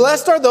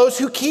 Blessed are those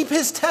who keep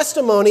his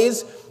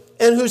testimonies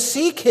and who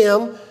seek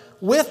him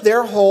with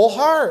their whole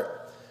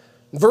heart."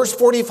 Verse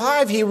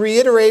 45, he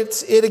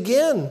reiterates it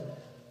again.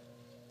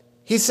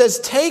 He says,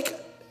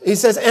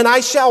 "And I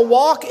shall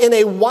walk in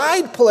a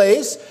wide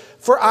place,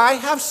 for I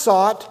have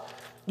sought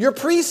your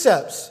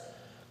precepts."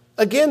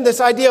 Again, this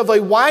idea of a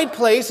wide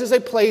place is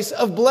a place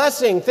of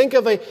blessing. Think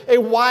of a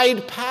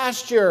wide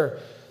pasture.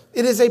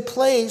 It is a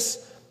place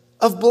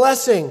of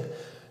blessing.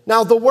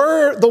 Now, the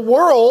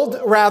world,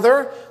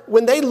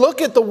 when they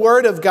look at the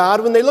Word of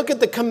God, when they look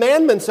at the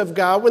commandments of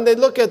God, when they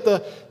look at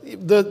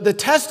the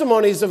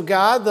testimonies of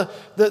God,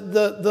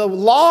 the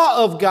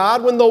law of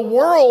God, when the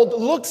world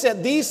looks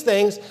at these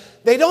things,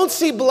 they don't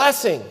see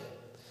blessing.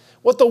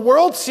 What the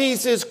world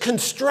sees is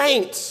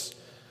constraints.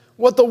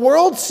 What the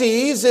world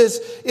sees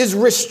is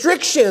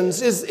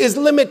restrictions, is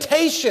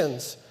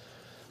limitations.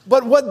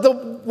 But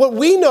what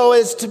we know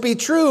is to be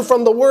true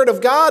from the Word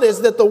of God is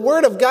that the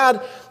Word of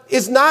God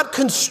is not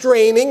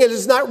constraining, it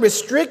is not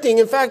restricting,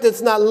 in fact,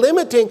 it's not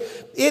limiting,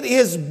 it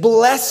is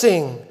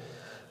blessing.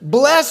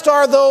 Blessed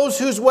are those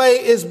whose way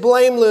is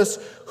blameless,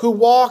 who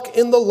walk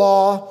in the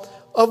law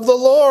of the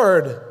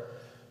Lord.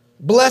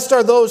 Blessed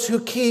are those who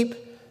keep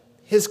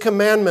his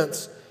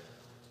commandments.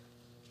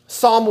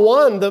 Psalm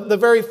 1, the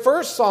very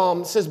first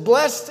psalm, says,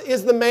 "Blessed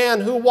is the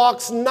man who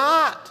walks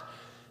not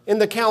in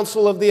the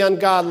counsel of the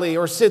ungodly,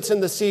 or sits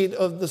in the seat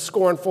of the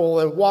scornful,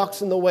 and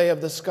walks in the way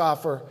of the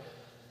scoffer.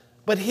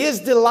 But his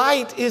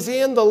delight is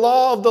in the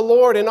law of the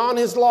Lord, and on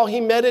his law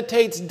he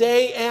meditates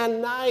day and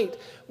night."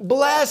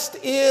 Blessed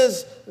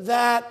is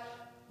that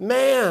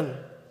man.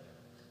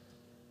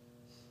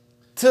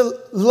 To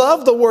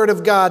love the Word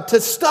of God, to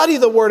study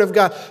the Word of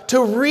God,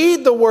 to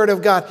read the Word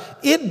of God,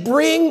 it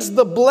brings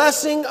the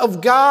blessing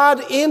of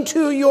God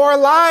into your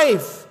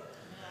life.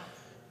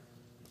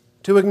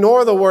 To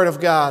ignore the Word of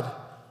God,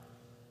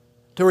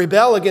 to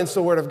rebel against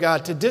the Word of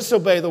God, to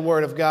disobey the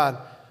Word of God,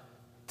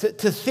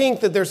 to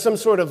think that there's some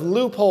sort of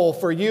loophole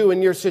for you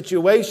in your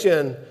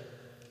situation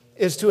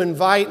is to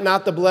invite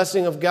not the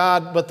blessing of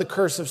God, but the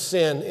curse of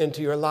sin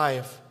into your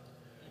life.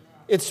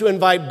 It's to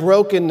invite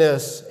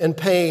brokenness and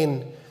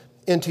pain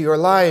into your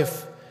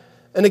life.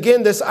 And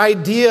again, this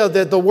idea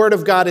that the Word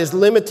of God is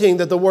limiting,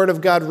 that the Word of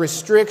God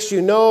restricts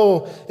you.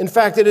 No, in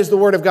fact, it is the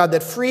Word of God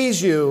that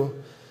frees you.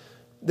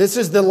 This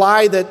is the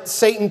lie that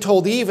Satan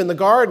told Eve in the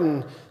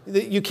garden.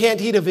 You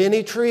can't eat of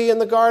any tree in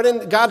the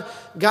garden.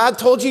 God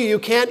told you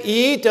can't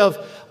eat of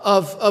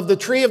the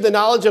tree of the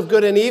knowledge of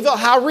good and evil.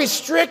 How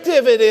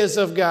restrictive it is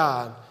of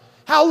God.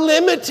 How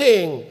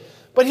limiting.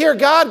 But here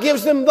God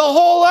gives them the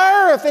whole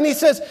earth. And he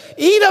says,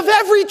 eat of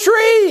every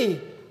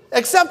tree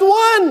except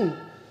one.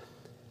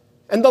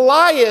 And the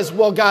lie is,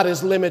 well, God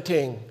is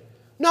limiting.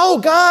 No,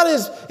 God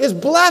is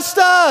blessed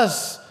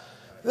us.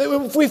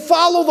 If we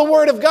follow the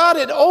Word of God,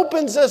 it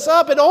opens us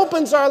up. It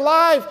opens our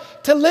life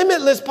to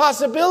limitless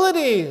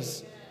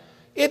possibilities.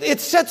 It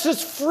sets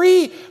us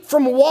free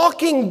from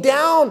walking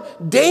down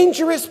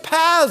dangerous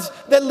paths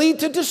that lead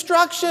to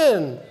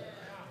destruction.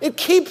 It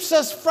keeps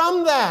us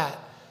from that.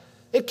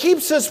 It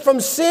keeps us from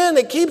sin.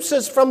 It keeps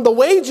us from the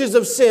wages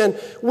of sin,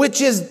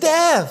 which is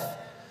death.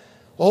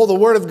 Oh, the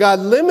Word of God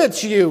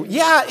limits you.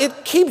 Yeah,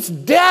 it keeps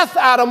death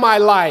out of my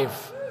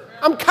life.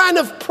 I'm kind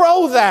of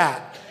pro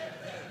that.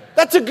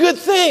 That's a good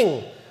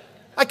thing.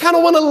 I kind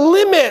of want to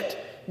limit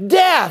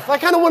death. I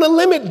kind of want to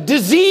limit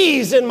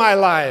disease in my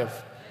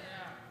life.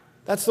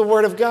 That's the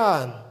Word of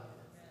God.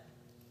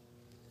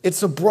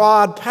 It's a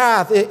broad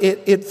path.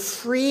 It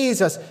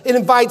frees us. It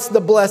invites the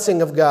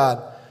blessing of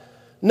God.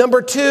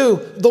 Number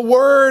 2, the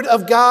Word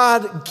of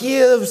God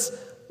gives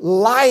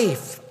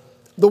life.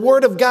 The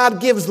Word of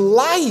God gives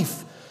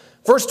life.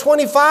 Verse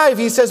 25,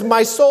 he says,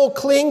 "My soul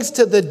clings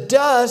to the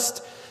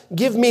dust.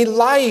 Give me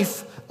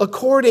life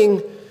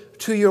according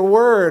to your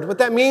word." What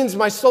that means,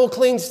 my soul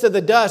clings to the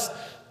dust.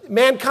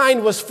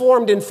 Mankind was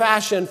formed in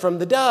fashion from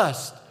the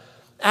dust.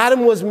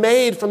 Adam was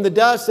made from the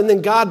dust, and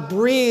then God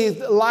breathed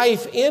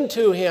life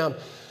into him.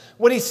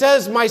 When he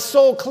says, my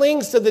soul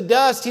clings to the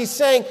dust, he's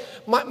saying,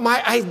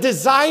 I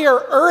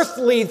desire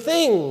earthly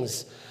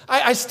things.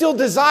 I still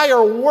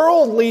desire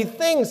worldly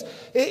things.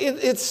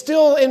 It's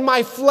still in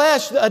my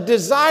flesh a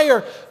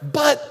desire,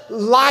 but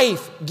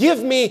life.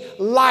 Give me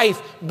life.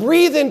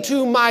 Breathe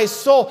into my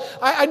soul.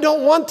 I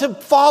don't want to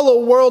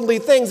follow worldly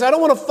things. I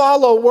don't want to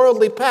follow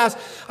worldly paths.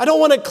 I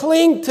don't want to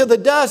cling to the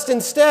dust.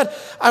 Instead,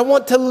 I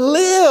want to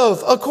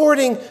live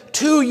according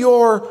to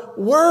your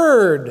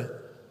word.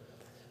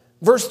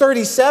 Verse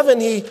 37,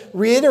 he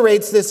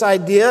reiterates this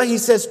idea. He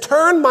says,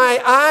 turn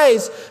my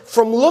eyes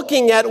from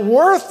looking at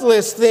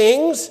worthless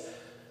things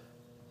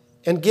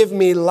and give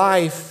me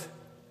life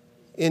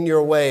in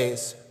your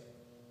ways.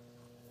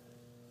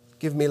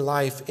 Give me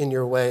life in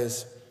your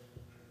ways.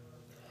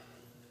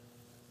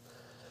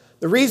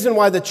 The reason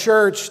why the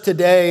church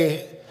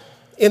today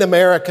in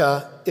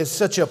America is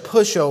such a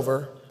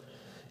pushover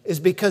is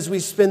because we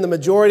spend the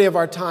majority of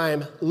our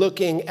time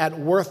looking at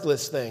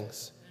worthless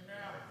things.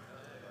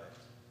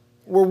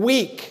 We're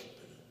weak.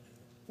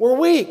 We're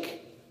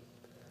weak.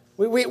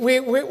 We're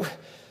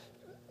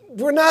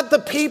not the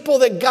people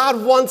that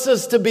God wants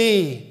us to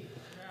be.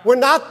 We're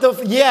not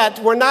yet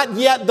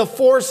the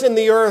force in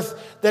the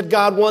earth that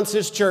God wants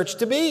His church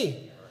to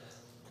be.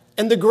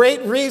 And the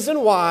great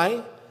reason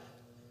why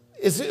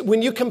is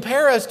when you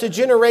compare us to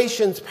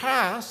generations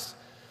past,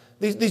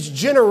 these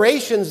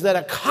generations that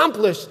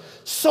accomplished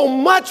so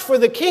much for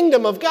the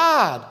kingdom of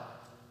God.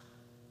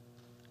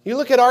 You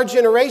look at our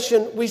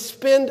generation, we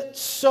spend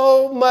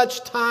so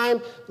much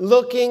time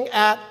looking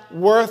at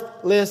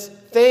worthless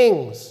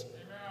things.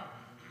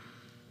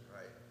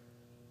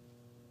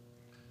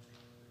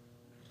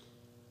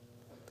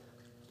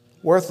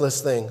 Worthless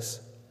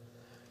things.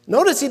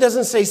 Notice he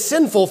doesn't say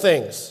sinful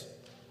things,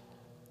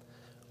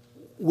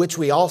 which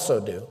we also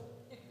do.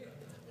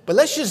 But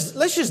let's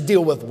just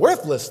deal with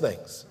worthless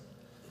things.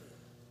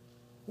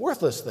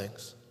 Worthless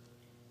things.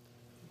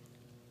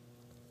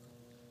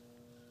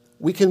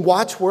 We can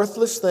watch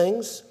worthless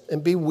things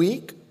and be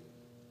weak,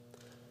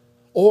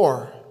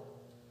 or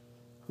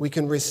we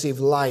can receive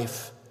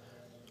life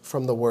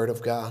from the Word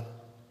of God.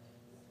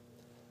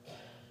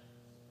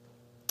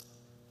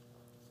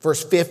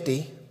 Verse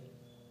 50,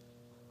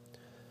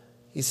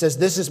 he says,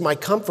 this is my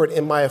comfort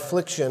in my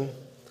affliction,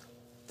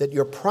 that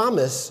your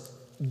promise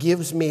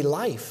gives me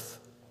life.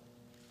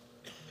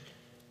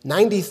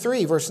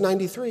 93, verse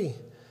 93,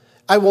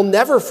 I will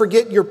never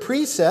forget your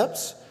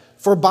precepts,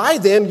 for by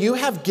them you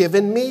have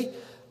given me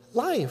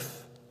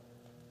life.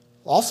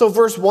 Also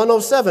verse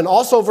 107,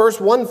 also verse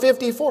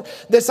 154.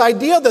 This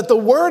idea that the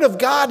Word of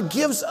God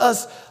gives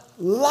us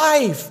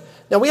life.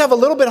 Now we have a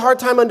little bit hard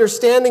time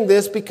understanding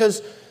this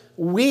because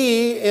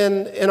we,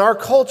 in our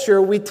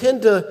culture, we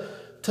tend to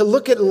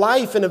look at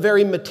life in a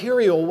very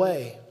material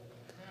way.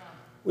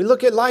 We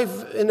look at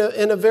life in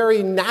a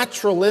very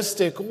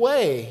naturalistic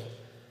way.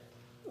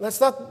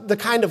 That's not the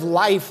kind of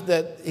life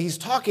that he's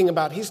talking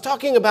about. He's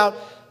talking about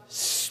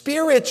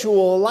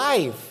spiritual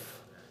life.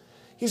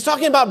 He's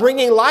talking about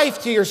bringing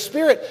life to your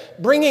spirit,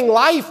 bringing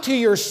life to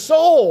your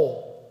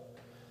soul.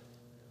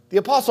 The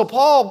Apostle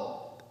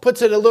Paul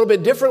puts it a little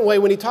bit different way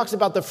when he talks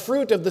about the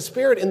fruit of the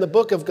Spirit in the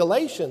book of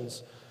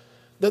Galatians.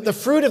 The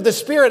fruit of the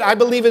Spirit, I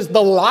believe, is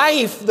the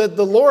life that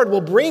the Lord will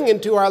bring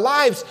into our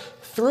lives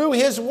through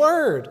His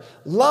Word.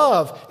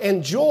 Love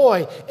and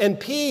joy and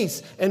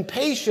peace and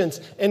patience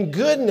and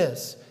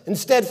goodness and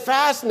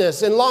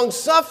steadfastness and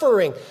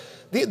long-suffering.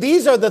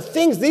 These are the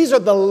things, these are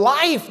the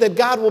life that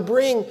God will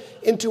bring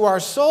into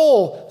our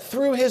soul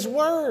through His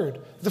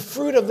Word. The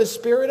fruit of the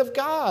Spirit of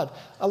God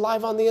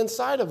alive on the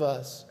inside of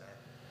us.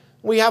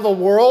 We have a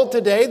world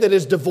today that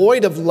is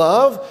devoid of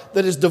love,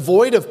 that is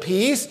devoid of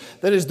peace,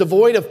 that is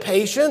devoid of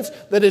patience,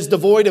 that is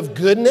devoid of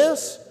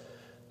goodness.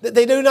 That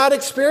they do not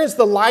experience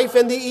the life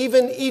and the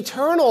even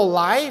eternal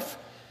life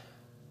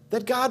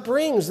that God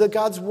brings, that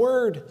God's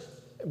Word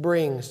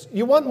brings.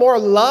 You want more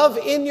love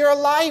in your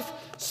life?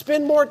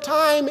 Spend more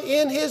time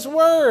in His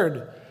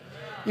Word.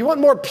 You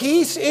want more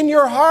peace in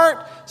your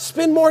heart?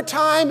 Spend more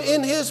time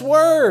in His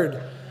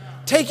Word.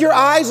 Take your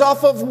eyes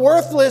off of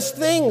worthless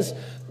things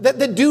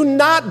that do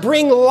not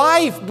bring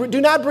life,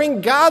 do not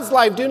bring God's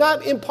life, do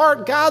not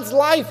impart God's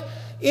life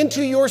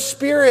into your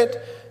spirit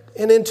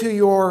and into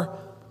your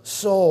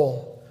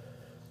soul.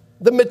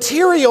 The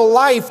material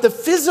life, the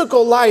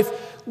physical life,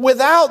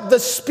 without the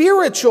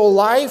spiritual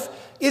life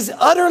is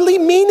utterly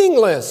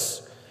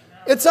meaningless.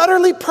 It's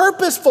utterly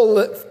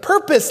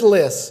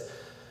purposeless.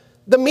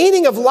 The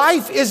meaning of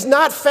life is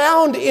not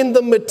found in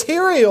the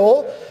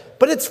material,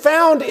 but it's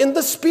found in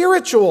the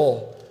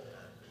spiritual.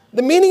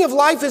 The meaning of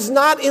life is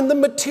not in the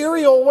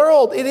material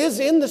world. It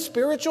is in the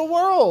spiritual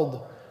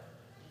world.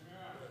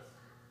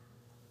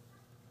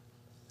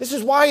 This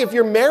is why if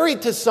you're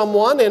married to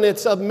someone and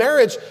it's a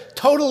marriage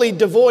totally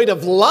devoid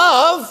of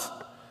love,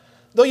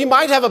 though you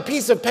might have a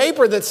piece of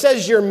paper that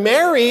says you're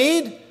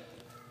married,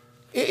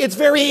 it's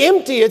very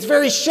empty, it's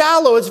very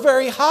shallow, it's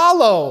very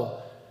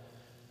hollow.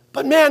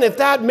 But man, if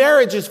that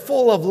marriage is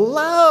full of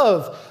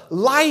love,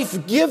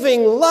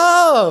 life-giving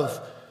love,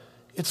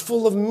 it's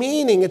full of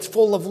meaning, it's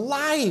full of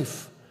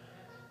life.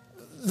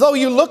 Though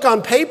you look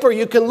on paper,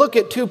 you can look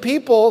at two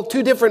people,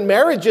 two different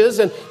marriages,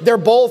 and they're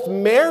both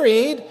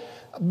married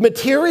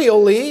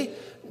materially.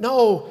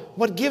 No,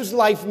 what gives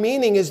life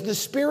meaning is the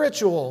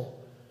spiritual.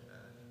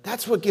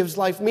 That's what gives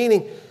life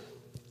meaning.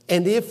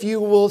 And if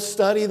you will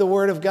study the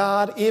Word of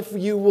God, if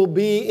you will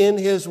be in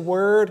His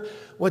Word,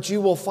 what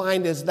you will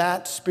find is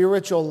that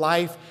spiritual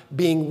life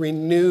being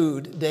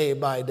renewed day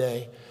by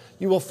day.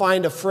 You will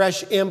find a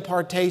fresh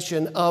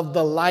impartation of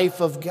the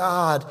life of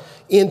God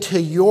into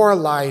your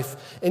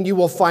life, and you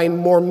will find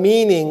more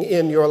meaning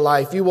in your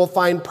life. You will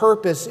find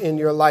purpose in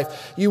your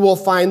life. You will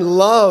find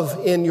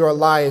love in your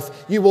life.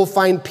 You will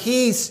find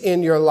peace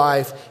in your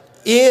life,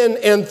 in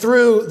and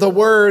through the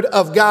Word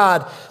of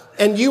God.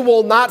 And you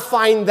will not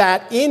find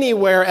that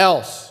anywhere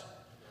else.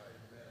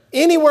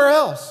 Anywhere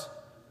else.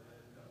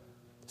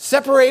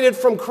 Separated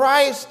from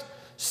Christ,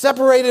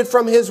 separated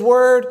from His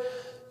Word,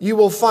 you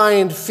will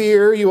find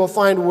fear, you will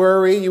find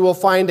worry, you will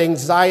find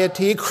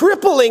anxiety,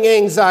 crippling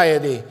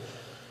anxiety.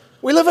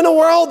 We live in a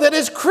world that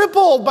is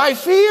crippled by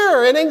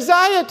fear and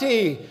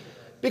anxiety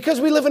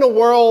because we live in a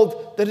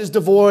world that is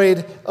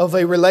devoid of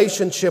a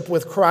relationship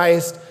with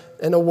Christ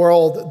and a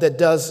world that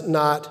does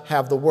not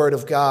have the Word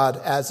of God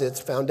as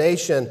its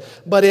foundation.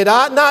 But it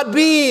ought not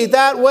be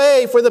that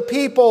way for the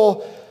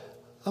people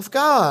of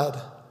God.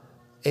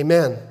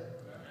 Amen.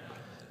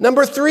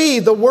 Number 3,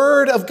 the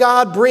Word of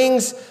God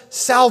brings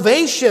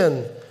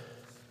salvation.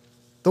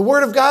 The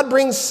Word of God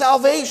brings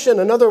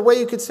salvation. Another way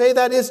you could say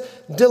that is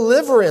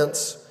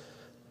deliverance.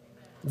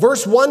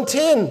 Verse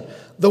 110,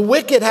 the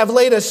wicked have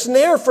laid a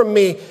snare for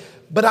me,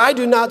 but I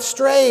do not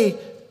stray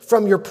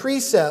from your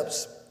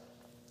precepts.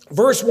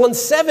 Verse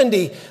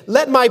 170,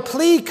 let my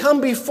plea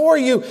come before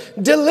you.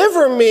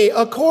 Deliver me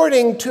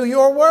according to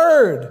your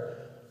word.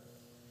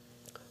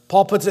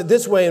 Paul puts it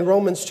this way in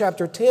Romans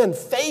chapter 10,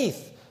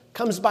 faith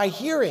comes by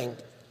hearing,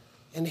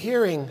 and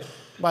hearing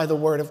by the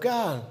Word of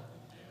God.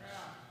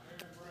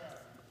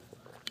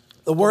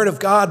 The Word of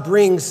God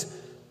brings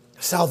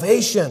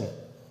salvation,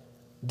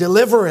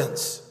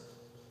 deliverance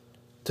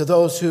to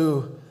those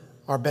who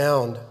are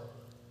bound.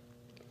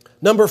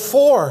 Number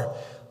 4,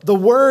 the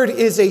Word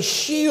is a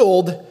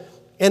shield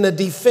and a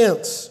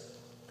defense.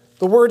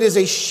 The Word is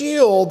a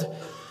shield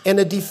and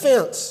a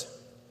defense.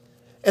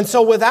 And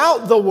so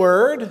without the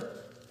Word,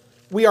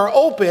 we are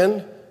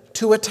open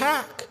to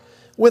attack.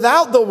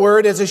 Without the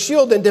Word as a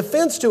shield and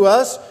defense to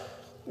us,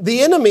 the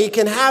enemy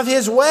can have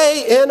his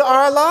way in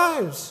our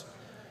lives.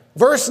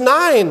 Verse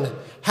 9,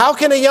 how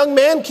can a young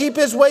man keep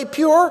his way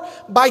pure?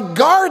 By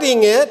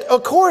guarding it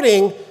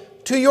according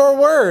to your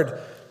word.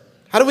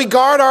 How do we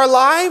guard our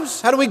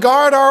lives? How do we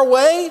guard our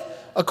way?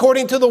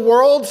 According to the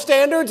world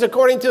standards,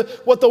 according to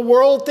what the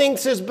world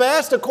thinks is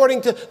best,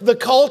 according to the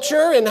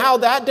culture and how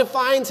that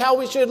defines how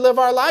we should live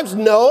our lives?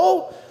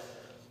 No.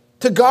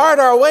 To guard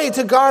our way,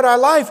 to guard our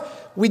life,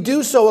 we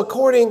do so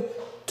according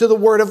to the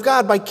Word of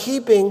God, by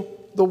keeping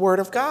the Word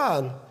of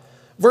God.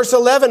 Verse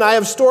 11, I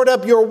have stored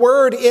up your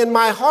word in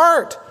my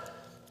heart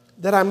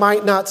that I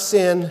might not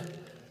sin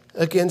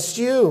against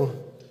you.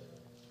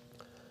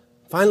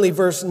 Finally,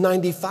 verse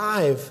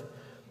 95,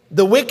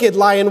 the wicked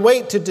lie in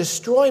wait to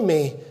destroy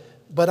me,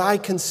 but I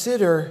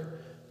consider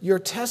your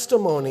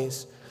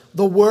testimonies.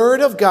 The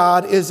Word of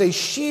God is a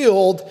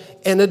shield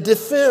and a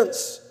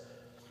defense.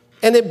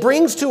 And it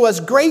brings to us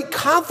great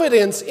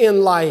confidence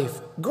in life.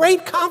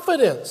 Great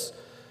confidence.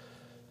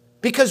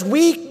 Because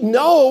we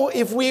know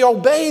if we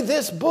obey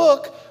this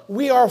book,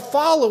 we are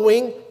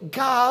following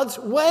God's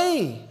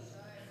way.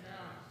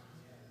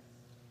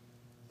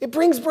 It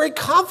brings great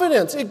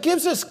confidence. It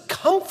gives us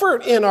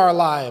comfort in our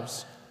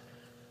lives.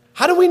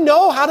 How do we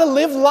know how to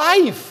live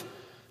life?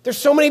 There's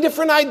so many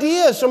different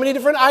ideas, so many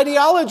different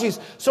ideologies,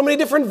 so many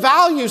different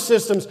value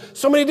systems,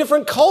 so many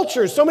different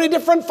cultures, so many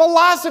different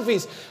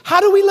philosophies. How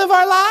do we live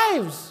our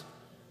lives?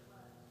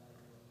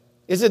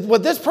 Is it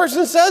what this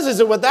person says? Is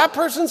it what that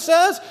person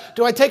says?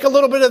 Do I take a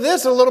little bit of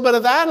this, and a little bit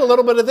of that, and a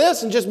little bit of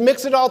this, and just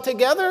mix it all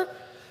together?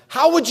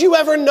 How would you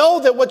ever know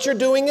that what you're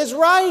doing is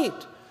right?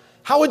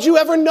 How would you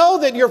ever know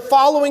that you're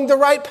following the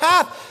right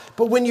path?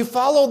 But when you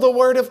follow the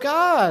Word of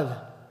God,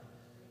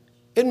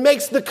 it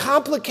makes the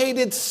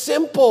complicated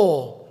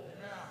simple.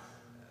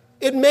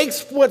 It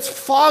makes what's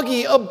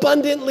foggy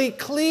abundantly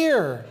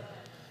clear.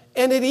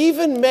 And it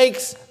even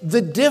makes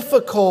the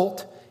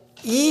difficult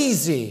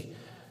easy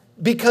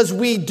because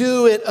we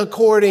do it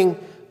according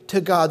to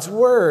God's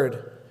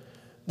Word.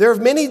 There are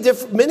many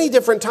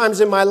different times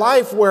in my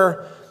life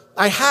where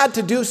I had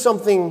to do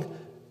something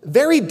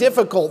very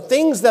difficult,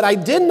 things that I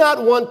did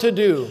not want to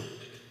do.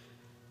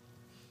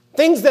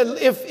 Things that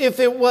if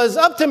it was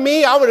up to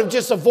me, I would have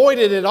just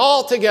avoided it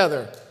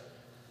altogether.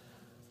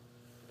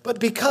 But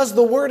because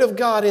the Word of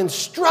God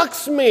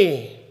instructs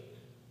me,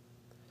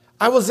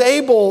 I was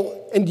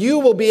able, and you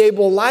will be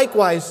able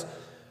likewise,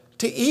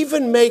 to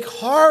even make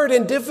hard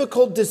and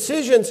difficult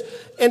decisions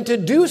and to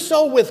do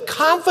so with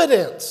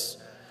confidence.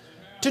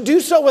 To do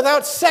so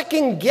without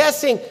second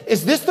guessing,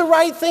 is this the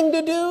right thing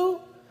to do?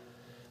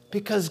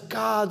 Because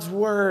God's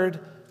word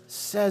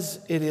says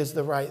it is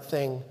the right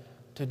thing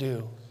to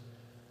do.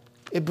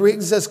 It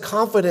brings us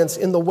confidence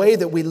in the way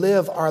that we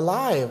live our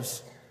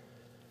lives.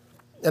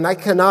 And I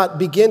cannot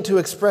begin to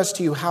express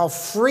to you how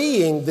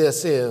freeing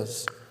this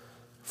is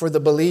for the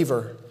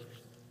believer.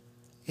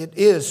 It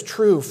is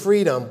true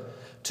freedom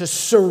to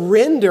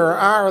surrender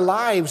our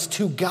lives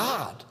to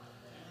God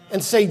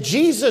and say,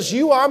 Jesus,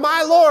 you are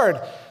my Lord.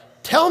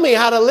 Tell me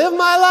how to live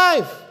my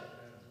life.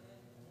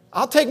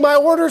 I'll take my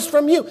orders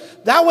from you.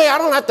 That way I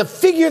don't have to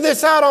figure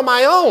this out on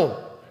my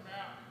own.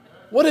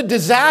 What a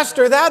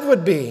disaster that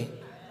would be.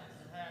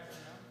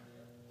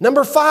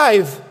 Number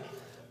five,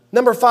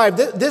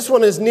 this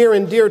one is near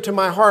and dear to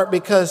my heart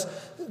because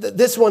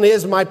this one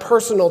is my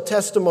personal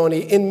testimony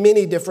in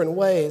many different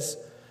ways.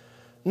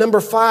 Number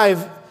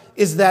 5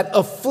 is that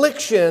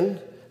affliction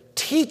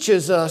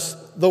teaches us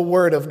the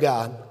Word of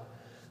God.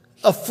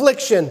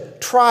 Affliction,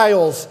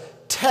 trials,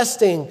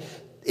 testing,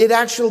 it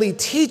actually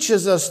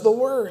teaches us the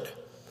Word.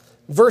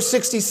 Verse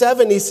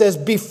 67, he says,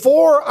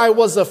 before I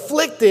was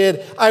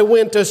afflicted, I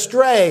went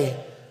astray,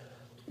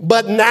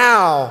 but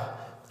now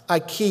I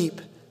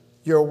keep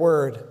your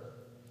word.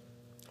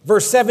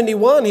 Verse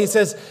 71, he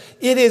says,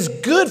 it is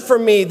good for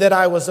me that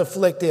I was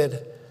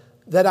afflicted,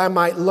 that I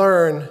might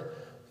learn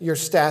your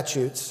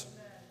statutes.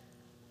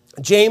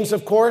 James,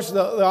 of course,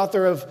 the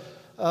author of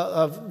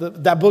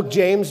that book,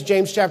 James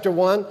chapter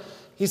 1,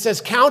 he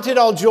says, count it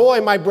all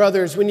joy, my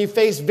brothers, when you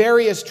face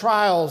various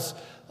trials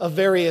of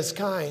various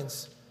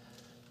kinds,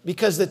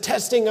 because the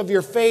testing of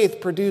your faith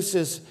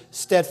produces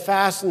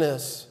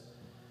steadfastness.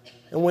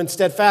 And when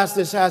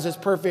steadfastness has its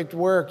perfect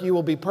work, you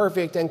will be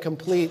perfect and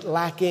complete,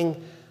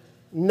 lacking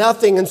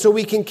nothing. And so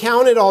we can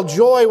count it all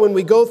joy when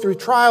we go through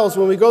trials,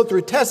 when we go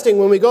through testing,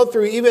 when we go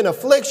through even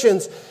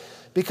afflictions,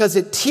 because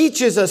it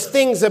teaches us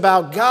things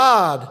about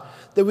God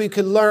that we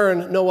could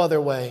learn no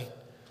other way.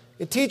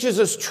 It teaches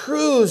us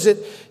truths.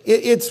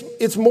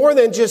 It's more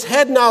than just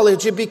head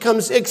knowledge. It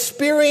becomes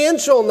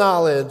experiential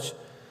knowledge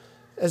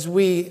as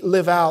we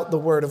live out the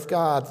Word of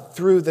God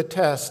through the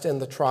test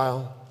and the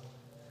trial.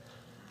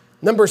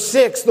 Number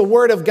 6, the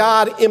Word of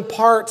God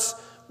imparts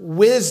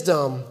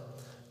wisdom.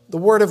 The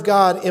Word of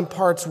God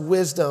imparts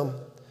wisdom.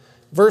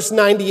 Verse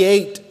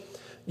 98,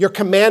 your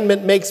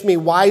commandment makes me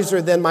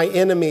wiser than my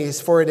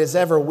enemies, for it is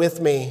ever with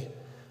me.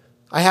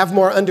 I have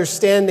more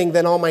understanding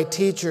than all my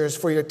teachers,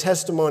 for your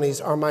testimonies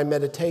are my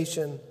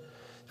meditation.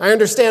 I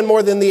understand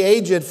more than the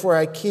aged, for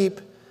I keep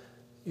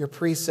your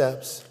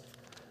precepts.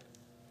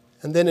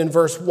 And then in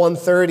verse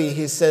 130,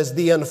 he says,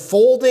 the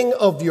unfolding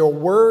of your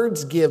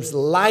words gives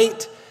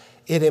light.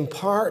 It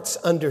imparts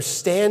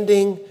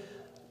understanding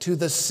to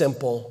the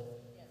simple.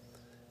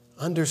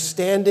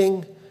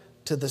 Understanding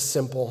to the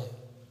simple.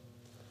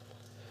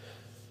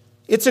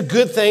 It's a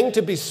good thing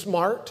to be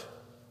smart.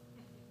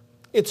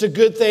 It's a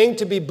good thing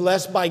to be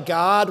blessed by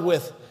God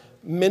with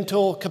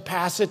mental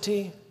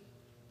capacity,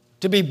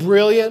 to be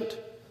brilliant,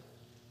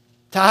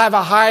 to have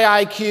a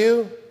high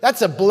IQ.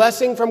 That's a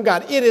blessing from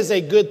God. It is a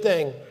good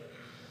thing.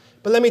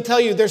 But let me tell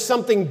you, there's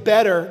something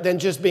better than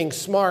just being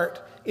smart.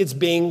 It's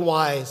being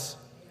wise.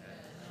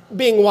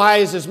 Being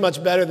wise is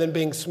much better than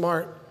being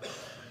smart.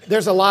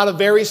 There's a lot of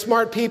very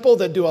smart people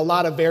that do a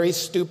lot of very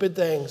stupid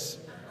things.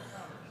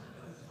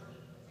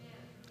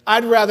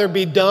 I'd rather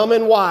be dumb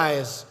and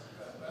wise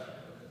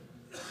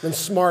than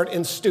smart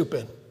and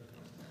stupid.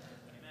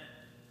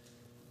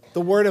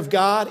 The Word of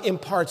God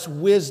imparts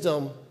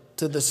wisdom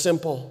to the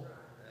simple.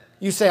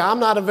 You say, I'm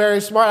not a very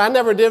smart, I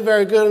never did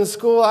very good in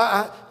school.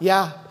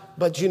 Yeah,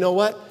 but you know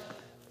what?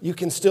 You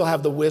can still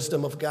have the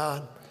wisdom of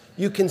God.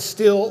 You can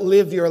still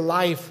live your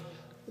life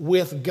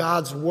with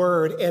God's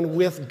Word and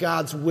with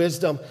God's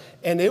wisdom,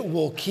 and it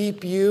will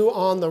keep you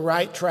on the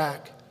right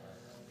track.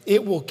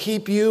 It will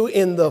keep you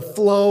in the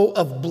flow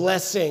of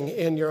blessing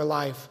in your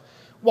life.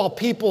 While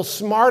people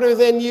smarter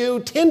than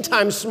you, 10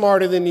 times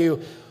smarter than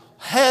you,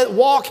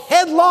 walk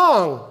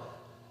headlong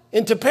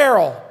into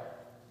peril,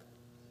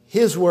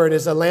 His Word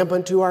is a lamp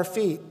unto our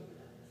feet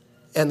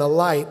and a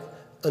light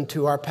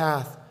unto our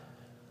path,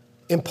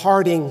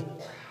 imparting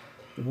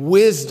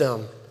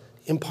wisdom.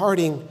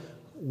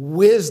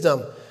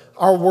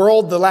 Our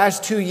world the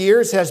last 2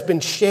 years has been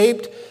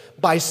shaped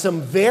by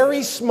some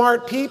very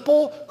smart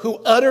people who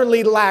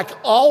utterly lack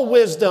all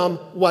wisdom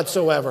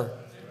whatsoever.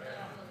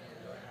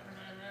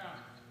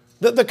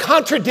 The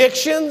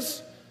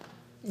contradictions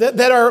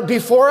that are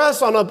before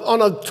us on a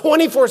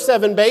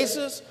 24/7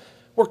 basis,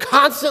 we're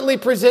constantly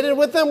presented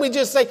with them. We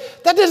just say,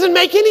 that doesn't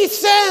make any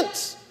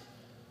sense.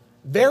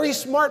 Very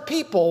smart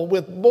people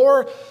with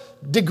more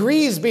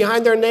degrees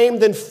behind their name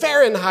than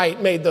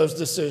Fahrenheit made those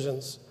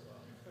decisions.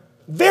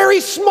 Very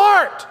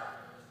smart.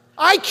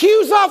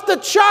 IQ's off the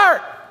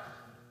chart.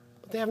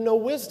 But they have no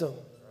wisdom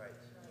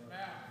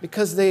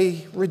because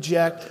they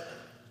reject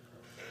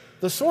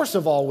the source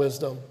of all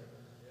wisdom,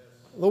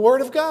 the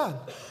Word of God.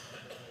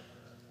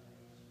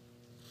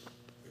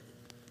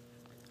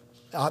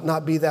 It ought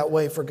not be that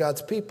way for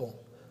God's people.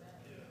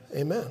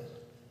 Amen.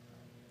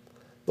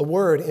 The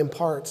Word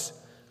imparts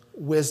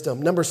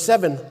wisdom. Number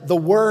 7, the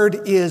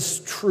word is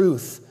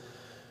truth.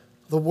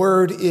 The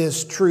word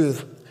is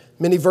truth.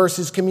 Many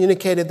verses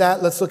communicated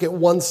that. Let's look at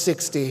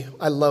 160.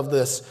 I love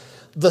this.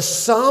 The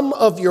sum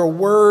of your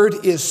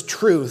word is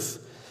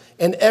truth,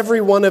 and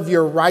every one of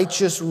your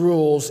righteous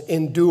rules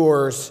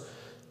endures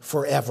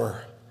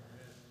forever.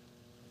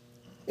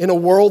 In a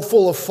world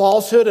full of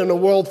falsehood, in a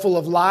world full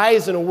of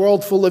lies, in a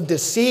world full of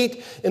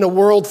deceit, in a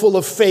world full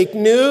of fake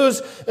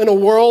news, in a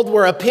world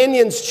where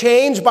opinions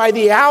change by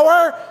the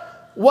hour,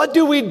 what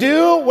do we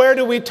do? Where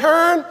do we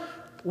turn?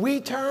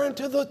 We turn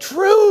to the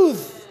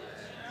truth.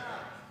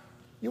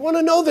 You want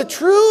to know the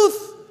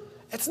truth?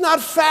 It's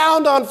not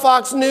found on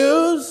Fox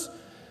News.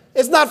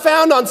 It's not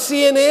found on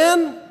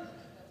CNN.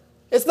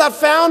 It's not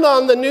found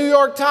on the New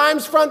York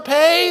Times front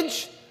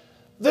page.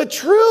 The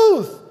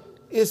truth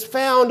is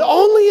found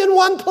only in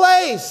one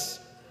place.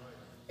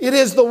 It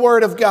is the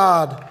Word of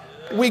God.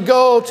 We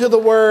go to the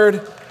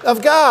Word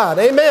of God.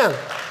 Amen.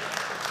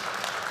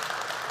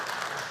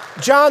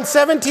 John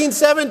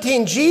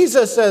 17:17,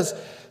 Jesus says,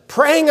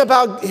 praying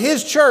about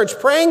his church,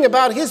 praying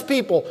about his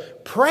people,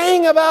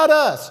 praying about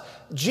us.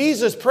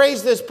 Jesus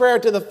prays this prayer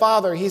to the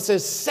Father. He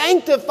says,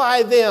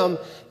 sanctify them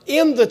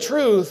in the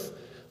truth.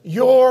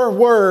 Your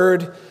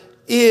word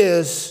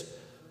is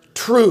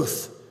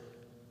truth.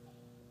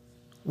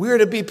 We're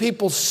to be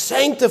people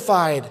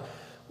sanctified.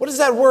 What does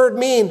that word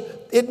mean?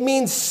 It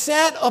means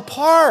set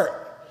apart.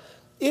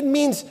 It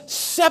means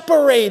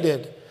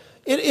separated.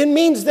 It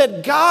means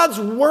that God's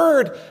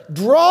word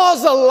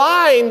draws a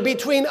line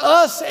between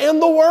us and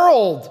the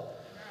world.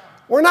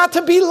 We're not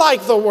to be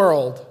like the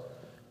world.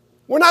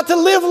 We're not to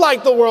live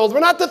like the world. We're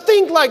not to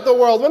think like the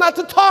world. We're not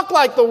to talk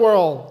like the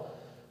world.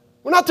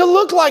 We're not to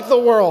look like the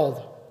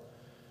world.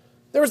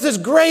 There was this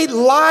great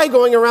lie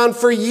going around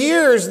for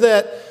years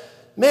that,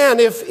 man,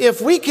 if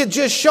we could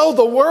just show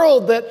the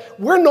world that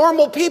we're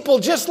normal people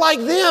just like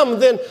them,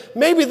 then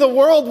maybe the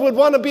world would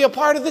want to be a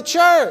part of the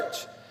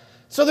church.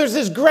 So there's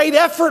this great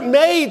effort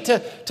made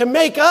to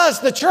make us,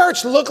 the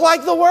church, look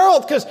like the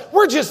world because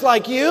we're just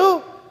like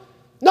you.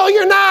 No,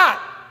 you're not.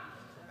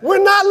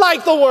 We're not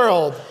like the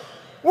world.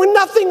 We're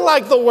nothing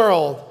like the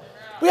world.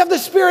 We have the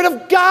Spirit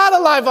of God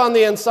alive on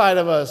the inside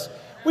of us.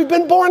 We've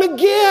been born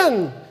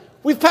again.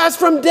 We've passed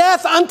from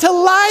death unto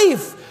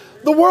life.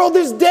 The world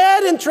is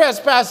dead in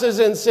trespasses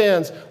and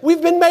sins.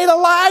 We've been made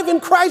alive in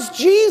Christ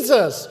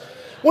Jesus.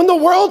 When the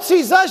world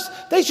sees us,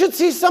 they should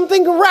see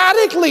something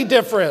radically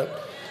different.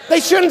 They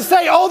shouldn't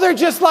say, oh, they're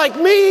just like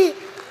me.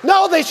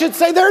 No, they should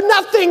say, they're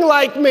nothing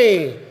like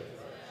me.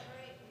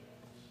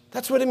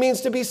 That's what it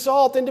means to be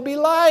salt and to be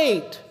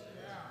light.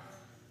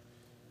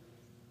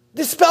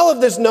 Dispel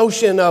of this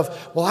notion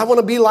of, well, I want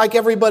to be like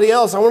everybody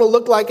else. I want to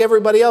look like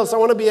everybody else. I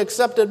want to be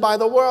accepted by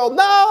the world.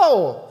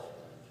 No.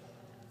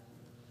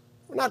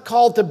 We're not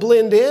called to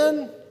blend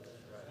in.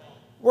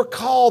 We're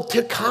called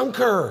to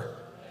conquer.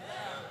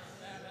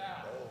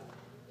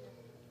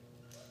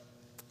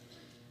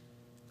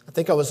 I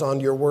think I was on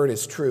your word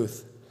is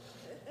truth.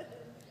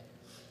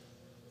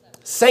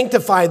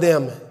 Sanctify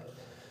them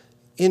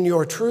in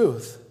your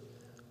truth.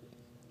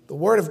 The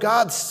word of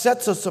God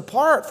sets us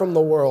apart from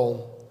the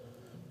world.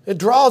 It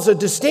draws a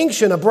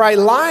distinction, a bright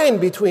line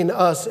between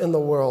us and the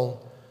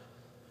world.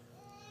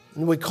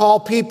 And we call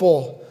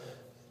people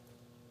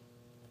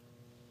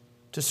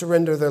to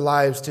surrender their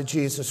lives to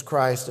Jesus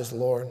Christ as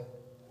Lord.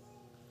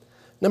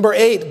 Number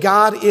 8,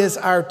 God is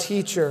our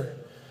teacher.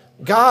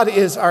 God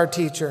is our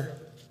teacher.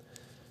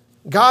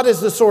 God is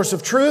the source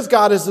of truth.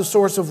 God is the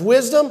source of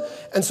wisdom.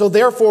 And so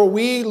therefore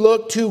we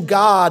look to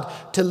God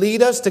to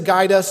lead us, to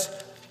guide us,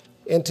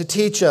 and to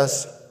teach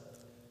us.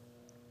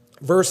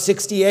 Verse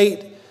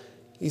 68,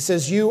 he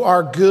says, you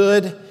are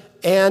good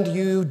and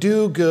you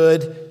do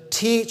good.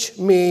 Teach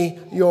me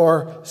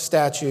your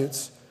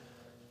statutes.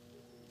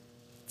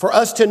 For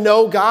us to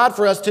know God,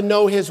 for us to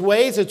know his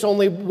ways, it's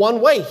only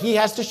one way. He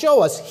has to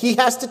show us. He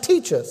has to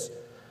teach us.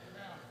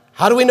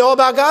 How do we know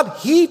about God?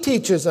 He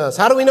teaches us.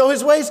 How do we know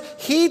his ways?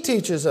 He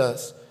teaches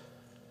us.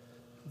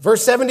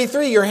 Verse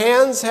 73, your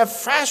hands have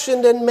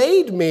fashioned and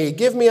made me.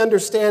 Give me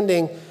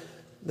understanding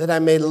that I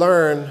may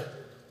learn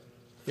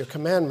your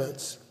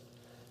commandments.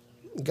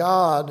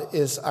 God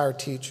is our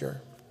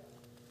teacher.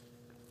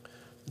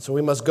 And so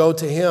we must go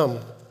to him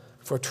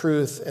for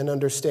truth and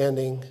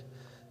understanding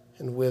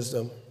and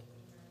wisdom.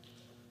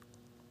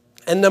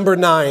 And number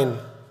 9,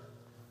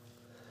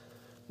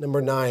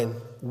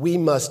 we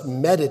must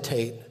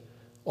meditate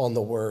on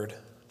the word.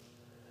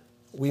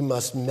 We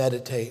must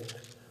meditate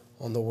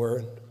on the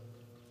word.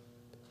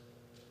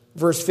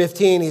 Verse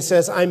 15, he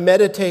says, I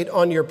meditate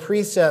on your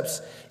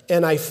precepts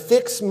and I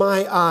fix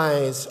my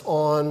eyes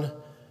on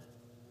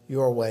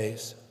your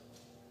ways.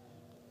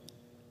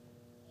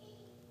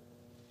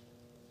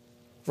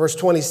 Verse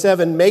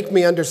 27, make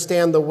me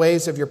understand the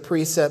ways of your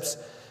precepts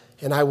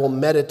and I will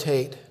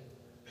meditate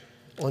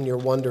on your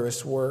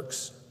wondrous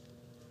works.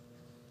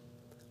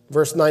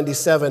 Verse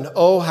 97,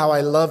 oh, how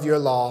I love your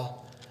law.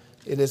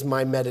 It is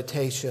my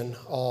meditation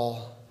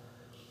all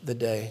the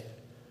day.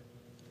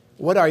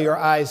 What are your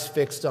eyes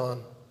fixed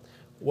on?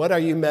 What are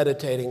you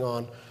meditating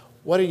on?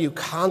 What are you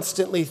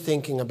constantly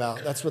thinking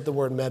about? That's what the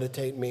word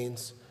meditate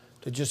means.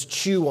 To just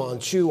chew on,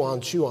 chew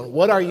on, chew on.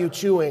 What are you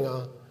chewing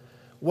on?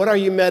 What are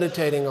you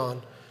meditating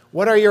on?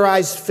 What are your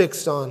eyes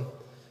fixed on?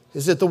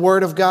 Is it the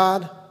Word of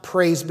God?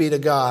 Praise be to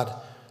God.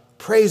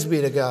 Praise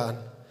be to God.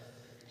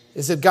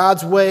 Is it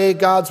God's way,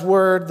 God's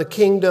Word, the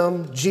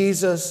kingdom,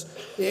 Jesus?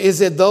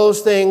 Is it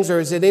those things, or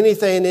is it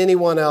anything,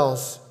 anyone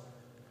else?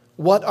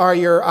 What are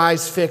your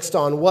eyes fixed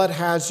on? What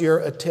has your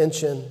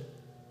attention?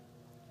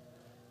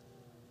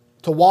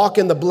 To walk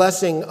in the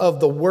blessing of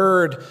the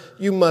Word,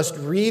 you must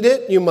read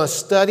it, you must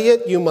study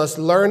it, you must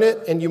learn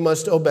it, and you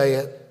must obey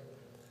it.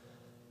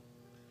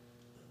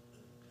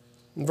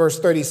 In verse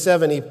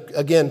 37, he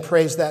again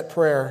prays that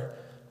prayer.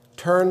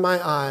 Turn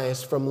my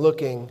eyes from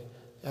looking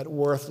at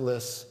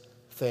worthless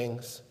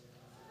things.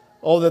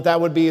 Oh, that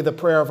would be the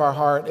prayer of our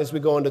heart as we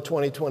go into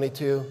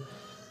 2022.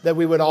 That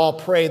we would all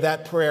pray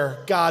that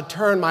prayer. God,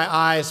 turn my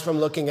eyes from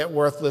looking at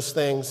worthless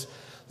things.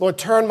 Lord,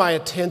 turn my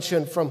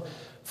attention from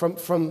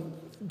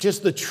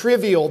just the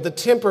trivial, the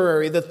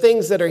temporary, the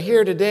things that are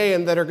here today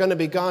and that are going to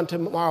be gone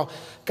tomorrow.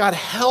 God,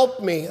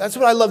 help me. That's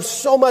what I love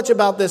so much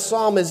about this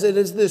psalm, is it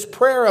is this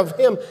prayer of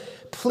him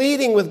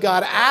pleading with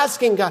God,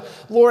 asking God,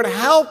 Lord,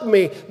 help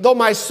me. Though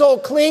my soul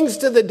clings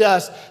to the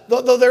dust,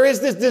 though there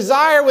is this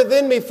desire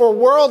within me for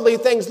worldly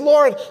things,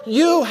 Lord,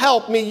 you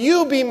help me.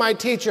 You be my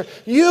teacher.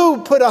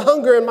 You put a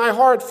hunger in my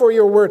heart for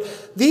your word.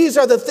 These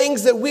are the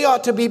things that we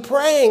ought to be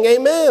praying.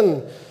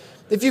 Amen.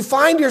 If you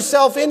find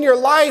yourself in your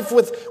life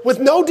with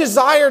no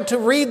desire to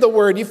read the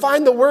word, you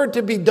find the word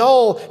to be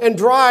dull and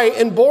dry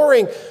and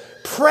boring,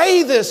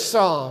 pray this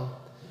psalm.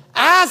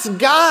 Ask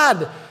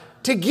God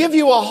to give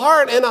you a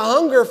heart and a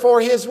hunger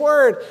for his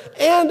word,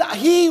 and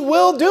he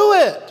will do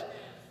it.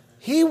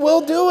 He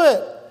will do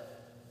it.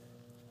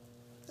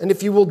 And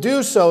if you will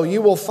do so,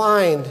 you will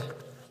find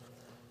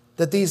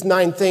that these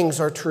 9 things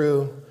are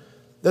true.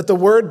 That the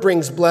word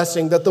brings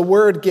blessing, that the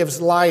word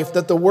gives life,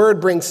 that the word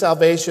brings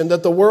salvation,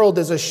 that the word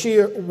is a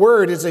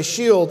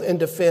shield and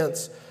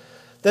defense,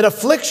 that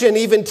affliction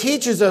even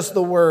teaches us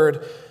the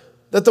word,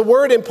 that the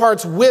word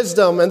imparts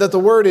wisdom, and that the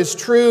word is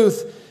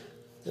truth,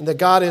 and that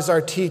God is our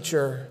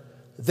teacher.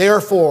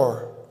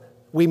 Therefore,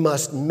 we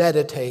must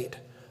meditate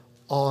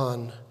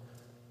on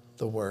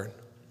the word.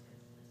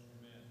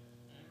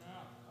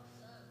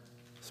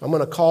 So I'm going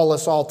to call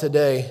us all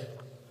today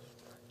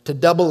to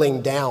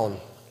doubling down,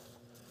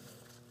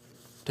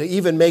 to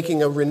even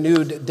making a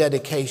renewed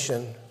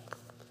dedication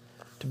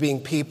to being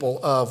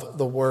people of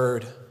the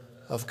Word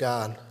of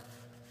God.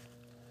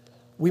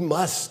 We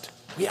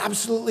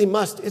absolutely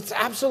must. It's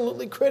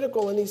absolutely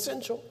critical and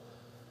essential.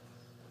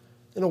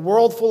 In a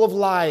world full of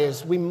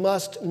lies, we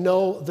must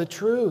know the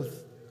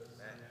truth.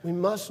 We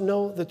must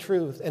know the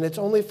truth. And it's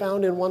only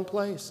found in one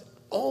place.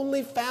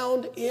 Only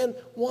found in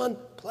one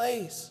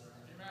place.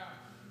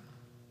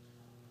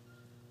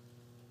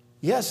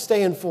 Yes,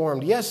 stay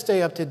informed. Yes,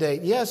 stay up to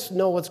date. Yes,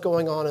 know what's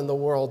going on in the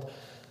world.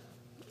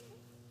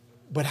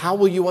 But how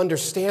will you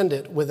understand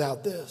it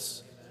without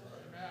this?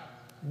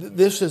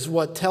 This is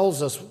what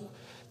tells us.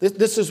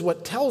 This is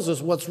what tells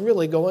us what's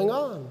really going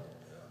on.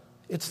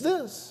 It's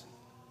this.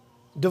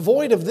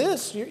 Devoid of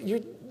this,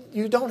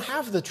 you don't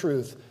have the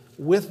truth.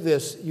 With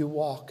this, you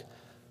walk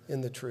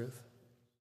in the truth.